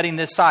in a setting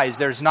this size,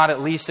 there's not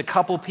at least a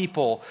couple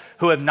people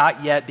who have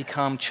not yet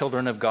become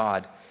children of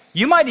God.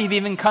 You might have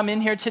even come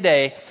in here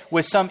today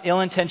with some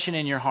ill intention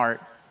in your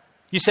heart.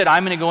 You said,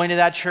 I'm going to go into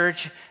that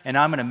church and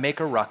I'm going to make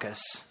a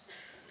ruckus.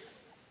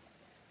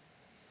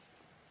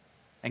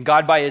 And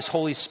God, by His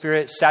Holy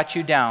Spirit, sat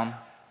you down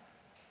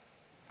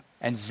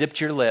and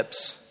zipped your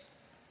lips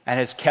and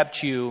has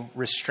kept you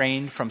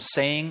restrained from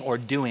saying or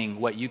doing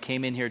what you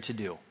came in here to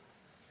do.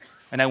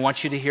 And I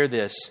want you to hear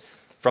this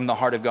from the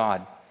heart of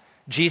God.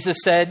 Jesus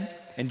said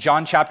in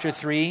John chapter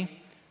 3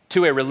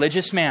 to a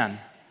religious man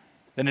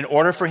that in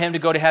order for him to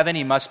go to heaven,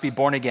 he must be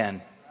born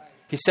again.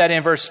 He said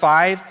in verse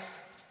 5,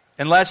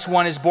 unless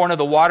one is born of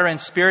the water and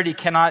spirit, he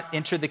cannot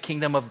enter the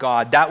kingdom of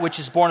God. That which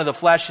is born of the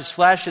flesh is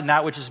flesh, and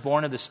that which is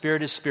born of the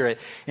spirit is spirit.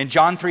 In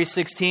John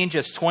 3:16,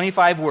 just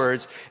 25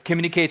 words,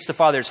 communicates the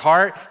Father's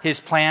heart, His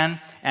plan,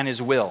 and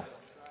His will.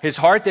 His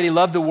heart, that He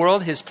loved the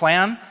world. His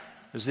plan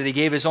was that He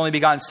gave His only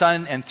begotten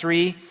Son. And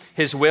 3,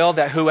 His will,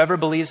 that whoever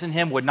believes in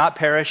Him would not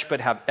perish, but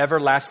have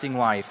everlasting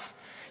life.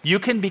 You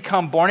can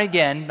become born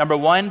again, number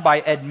 1,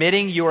 by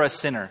admitting you're a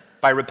sinner,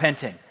 by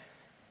repenting.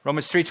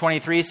 Romans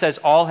 3:23 says,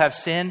 all have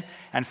sinned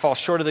and fall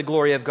short of the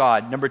glory of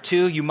God. Number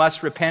 2, you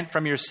must repent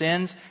from your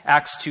sins,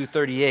 Acts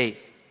 2:38.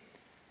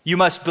 You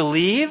must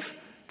believe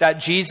that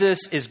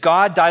Jesus is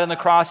God, died on the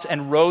cross,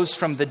 and rose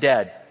from the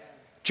dead.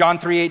 John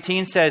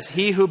 3:18 says,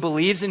 he who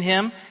believes in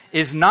Him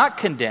is not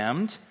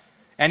condemned,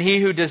 and he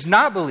who does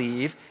not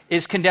believe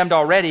is condemned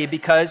already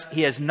because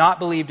he has not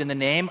believed in the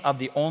name of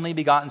the only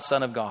begotten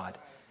Son of God.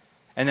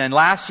 And then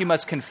last, you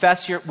must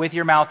confess with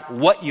your mouth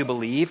what you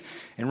believe.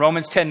 In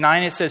Romans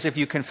 10:9, it says, if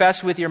you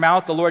confess with your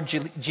mouth the Lord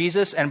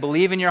Jesus and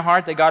believe in your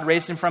heart that God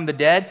raised Him from the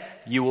dead,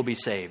 you will be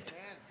saved.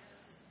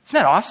 Isn't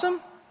that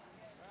awesome?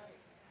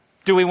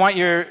 Do we want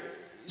your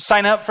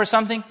sign up for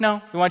something?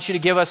 No. We want you to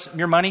give us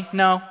your money?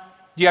 No.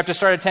 Do you have to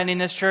start attending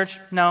this church?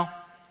 No.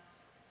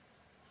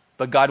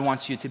 But God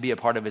wants you to be a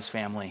part of His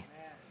family.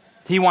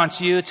 He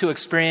wants you to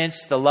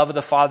experience the love of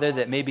the Father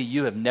that maybe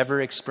you have never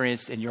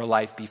experienced in your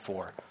life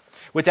before.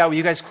 With that, will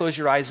you guys close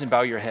your eyes and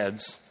bow your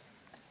heads?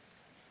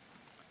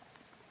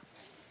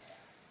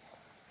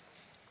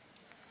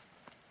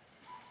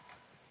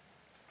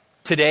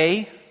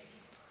 Today,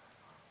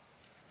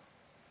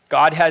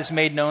 God has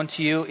made known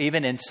to you,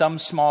 even in some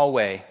small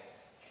way,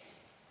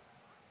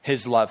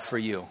 His love for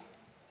you.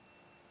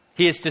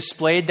 He has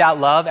displayed that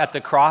love at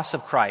the cross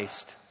of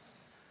Christ.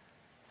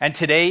 And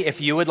today, if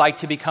you would like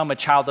to become a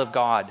child of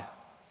God,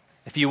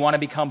 if you want to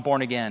become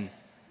born again,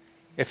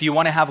 if you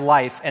want to have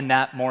life and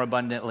that more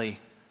abundantly,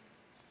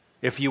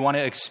 if you want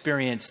to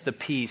experience the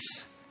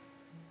peace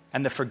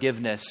and the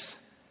forgiveness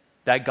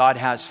that God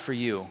has for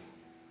you,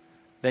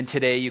 then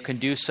today you can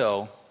do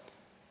so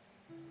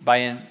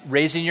by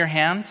raising your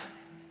hand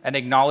and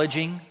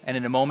acknowledging, and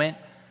in a moment,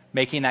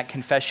 making that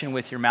confession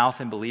with your mouth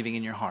and believing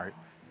in your heart.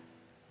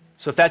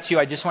 So if that's you,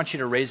 I just want you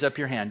to raise up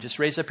your hand. Just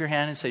raise up your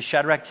hand and say,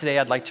 Shadrach, today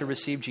I'd like to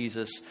receive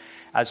Jesus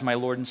as my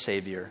Lord and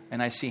Savior.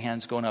 And I see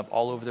hands going up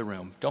all over the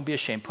room. Don't be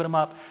ashamed. Put them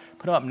up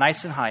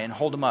nice and high and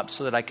hold them up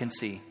so that I can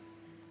see.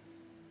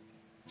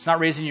 It's not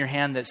raising your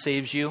hand that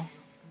saves you.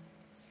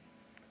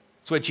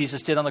 It's what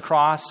Jesus did on the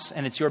cross,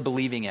 and it's your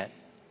believing it.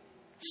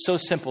 It's so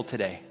simple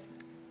today.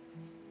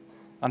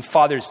 On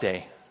Father's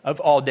Day, of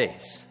all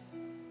days,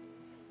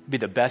 it'd be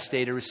the best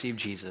day to receive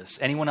Jesus.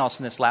 Anyone else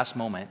in this last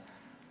moment?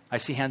 I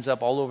see hands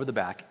up all over the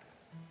back.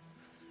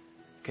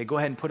 Okay, go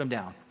ahead and put them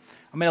down.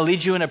 I'm going to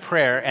lead you in a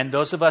prayer, and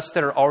those of us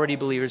that are already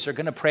believers are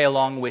going to pray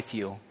along with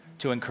you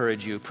to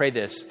encourage you. Pray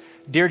this.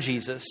 Dear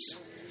Jesus,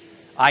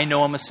 I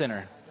know I'm a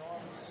sinner,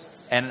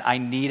 and I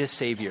need a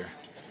Savior.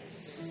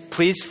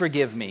 Please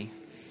forgive me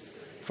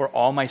for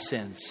all my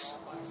sins.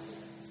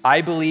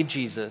 I believe,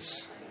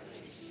 Jesus,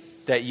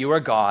 that you are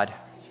God,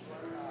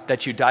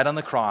 that you died on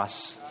the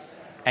cross,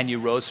 and you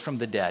rose from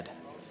the dead.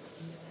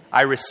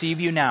 I receive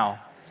you now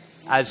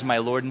as my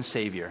Lord and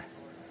Savior.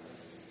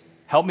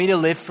 Help me to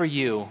live for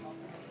you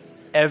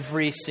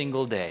every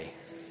single day.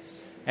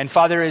 And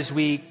Father, as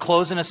we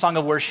close in a song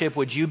of worship,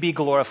 would you be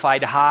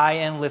glorified high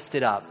and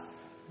lifted up?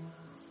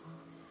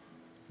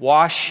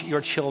 Wash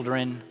your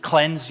children,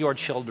 cleanse your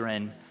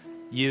children,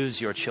 use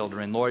your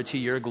children, Lord, to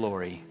your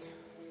glory.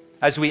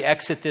 As we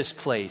exit this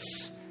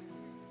place,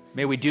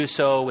 may we do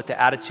so with the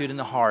attitude in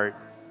the heart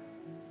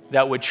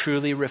that would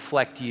truly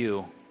reflect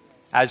you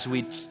as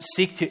we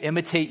seek to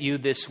imitate you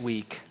this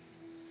week.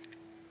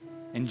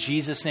 In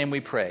Jesus' name we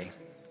pray.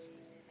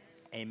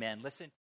 Amen. Listen.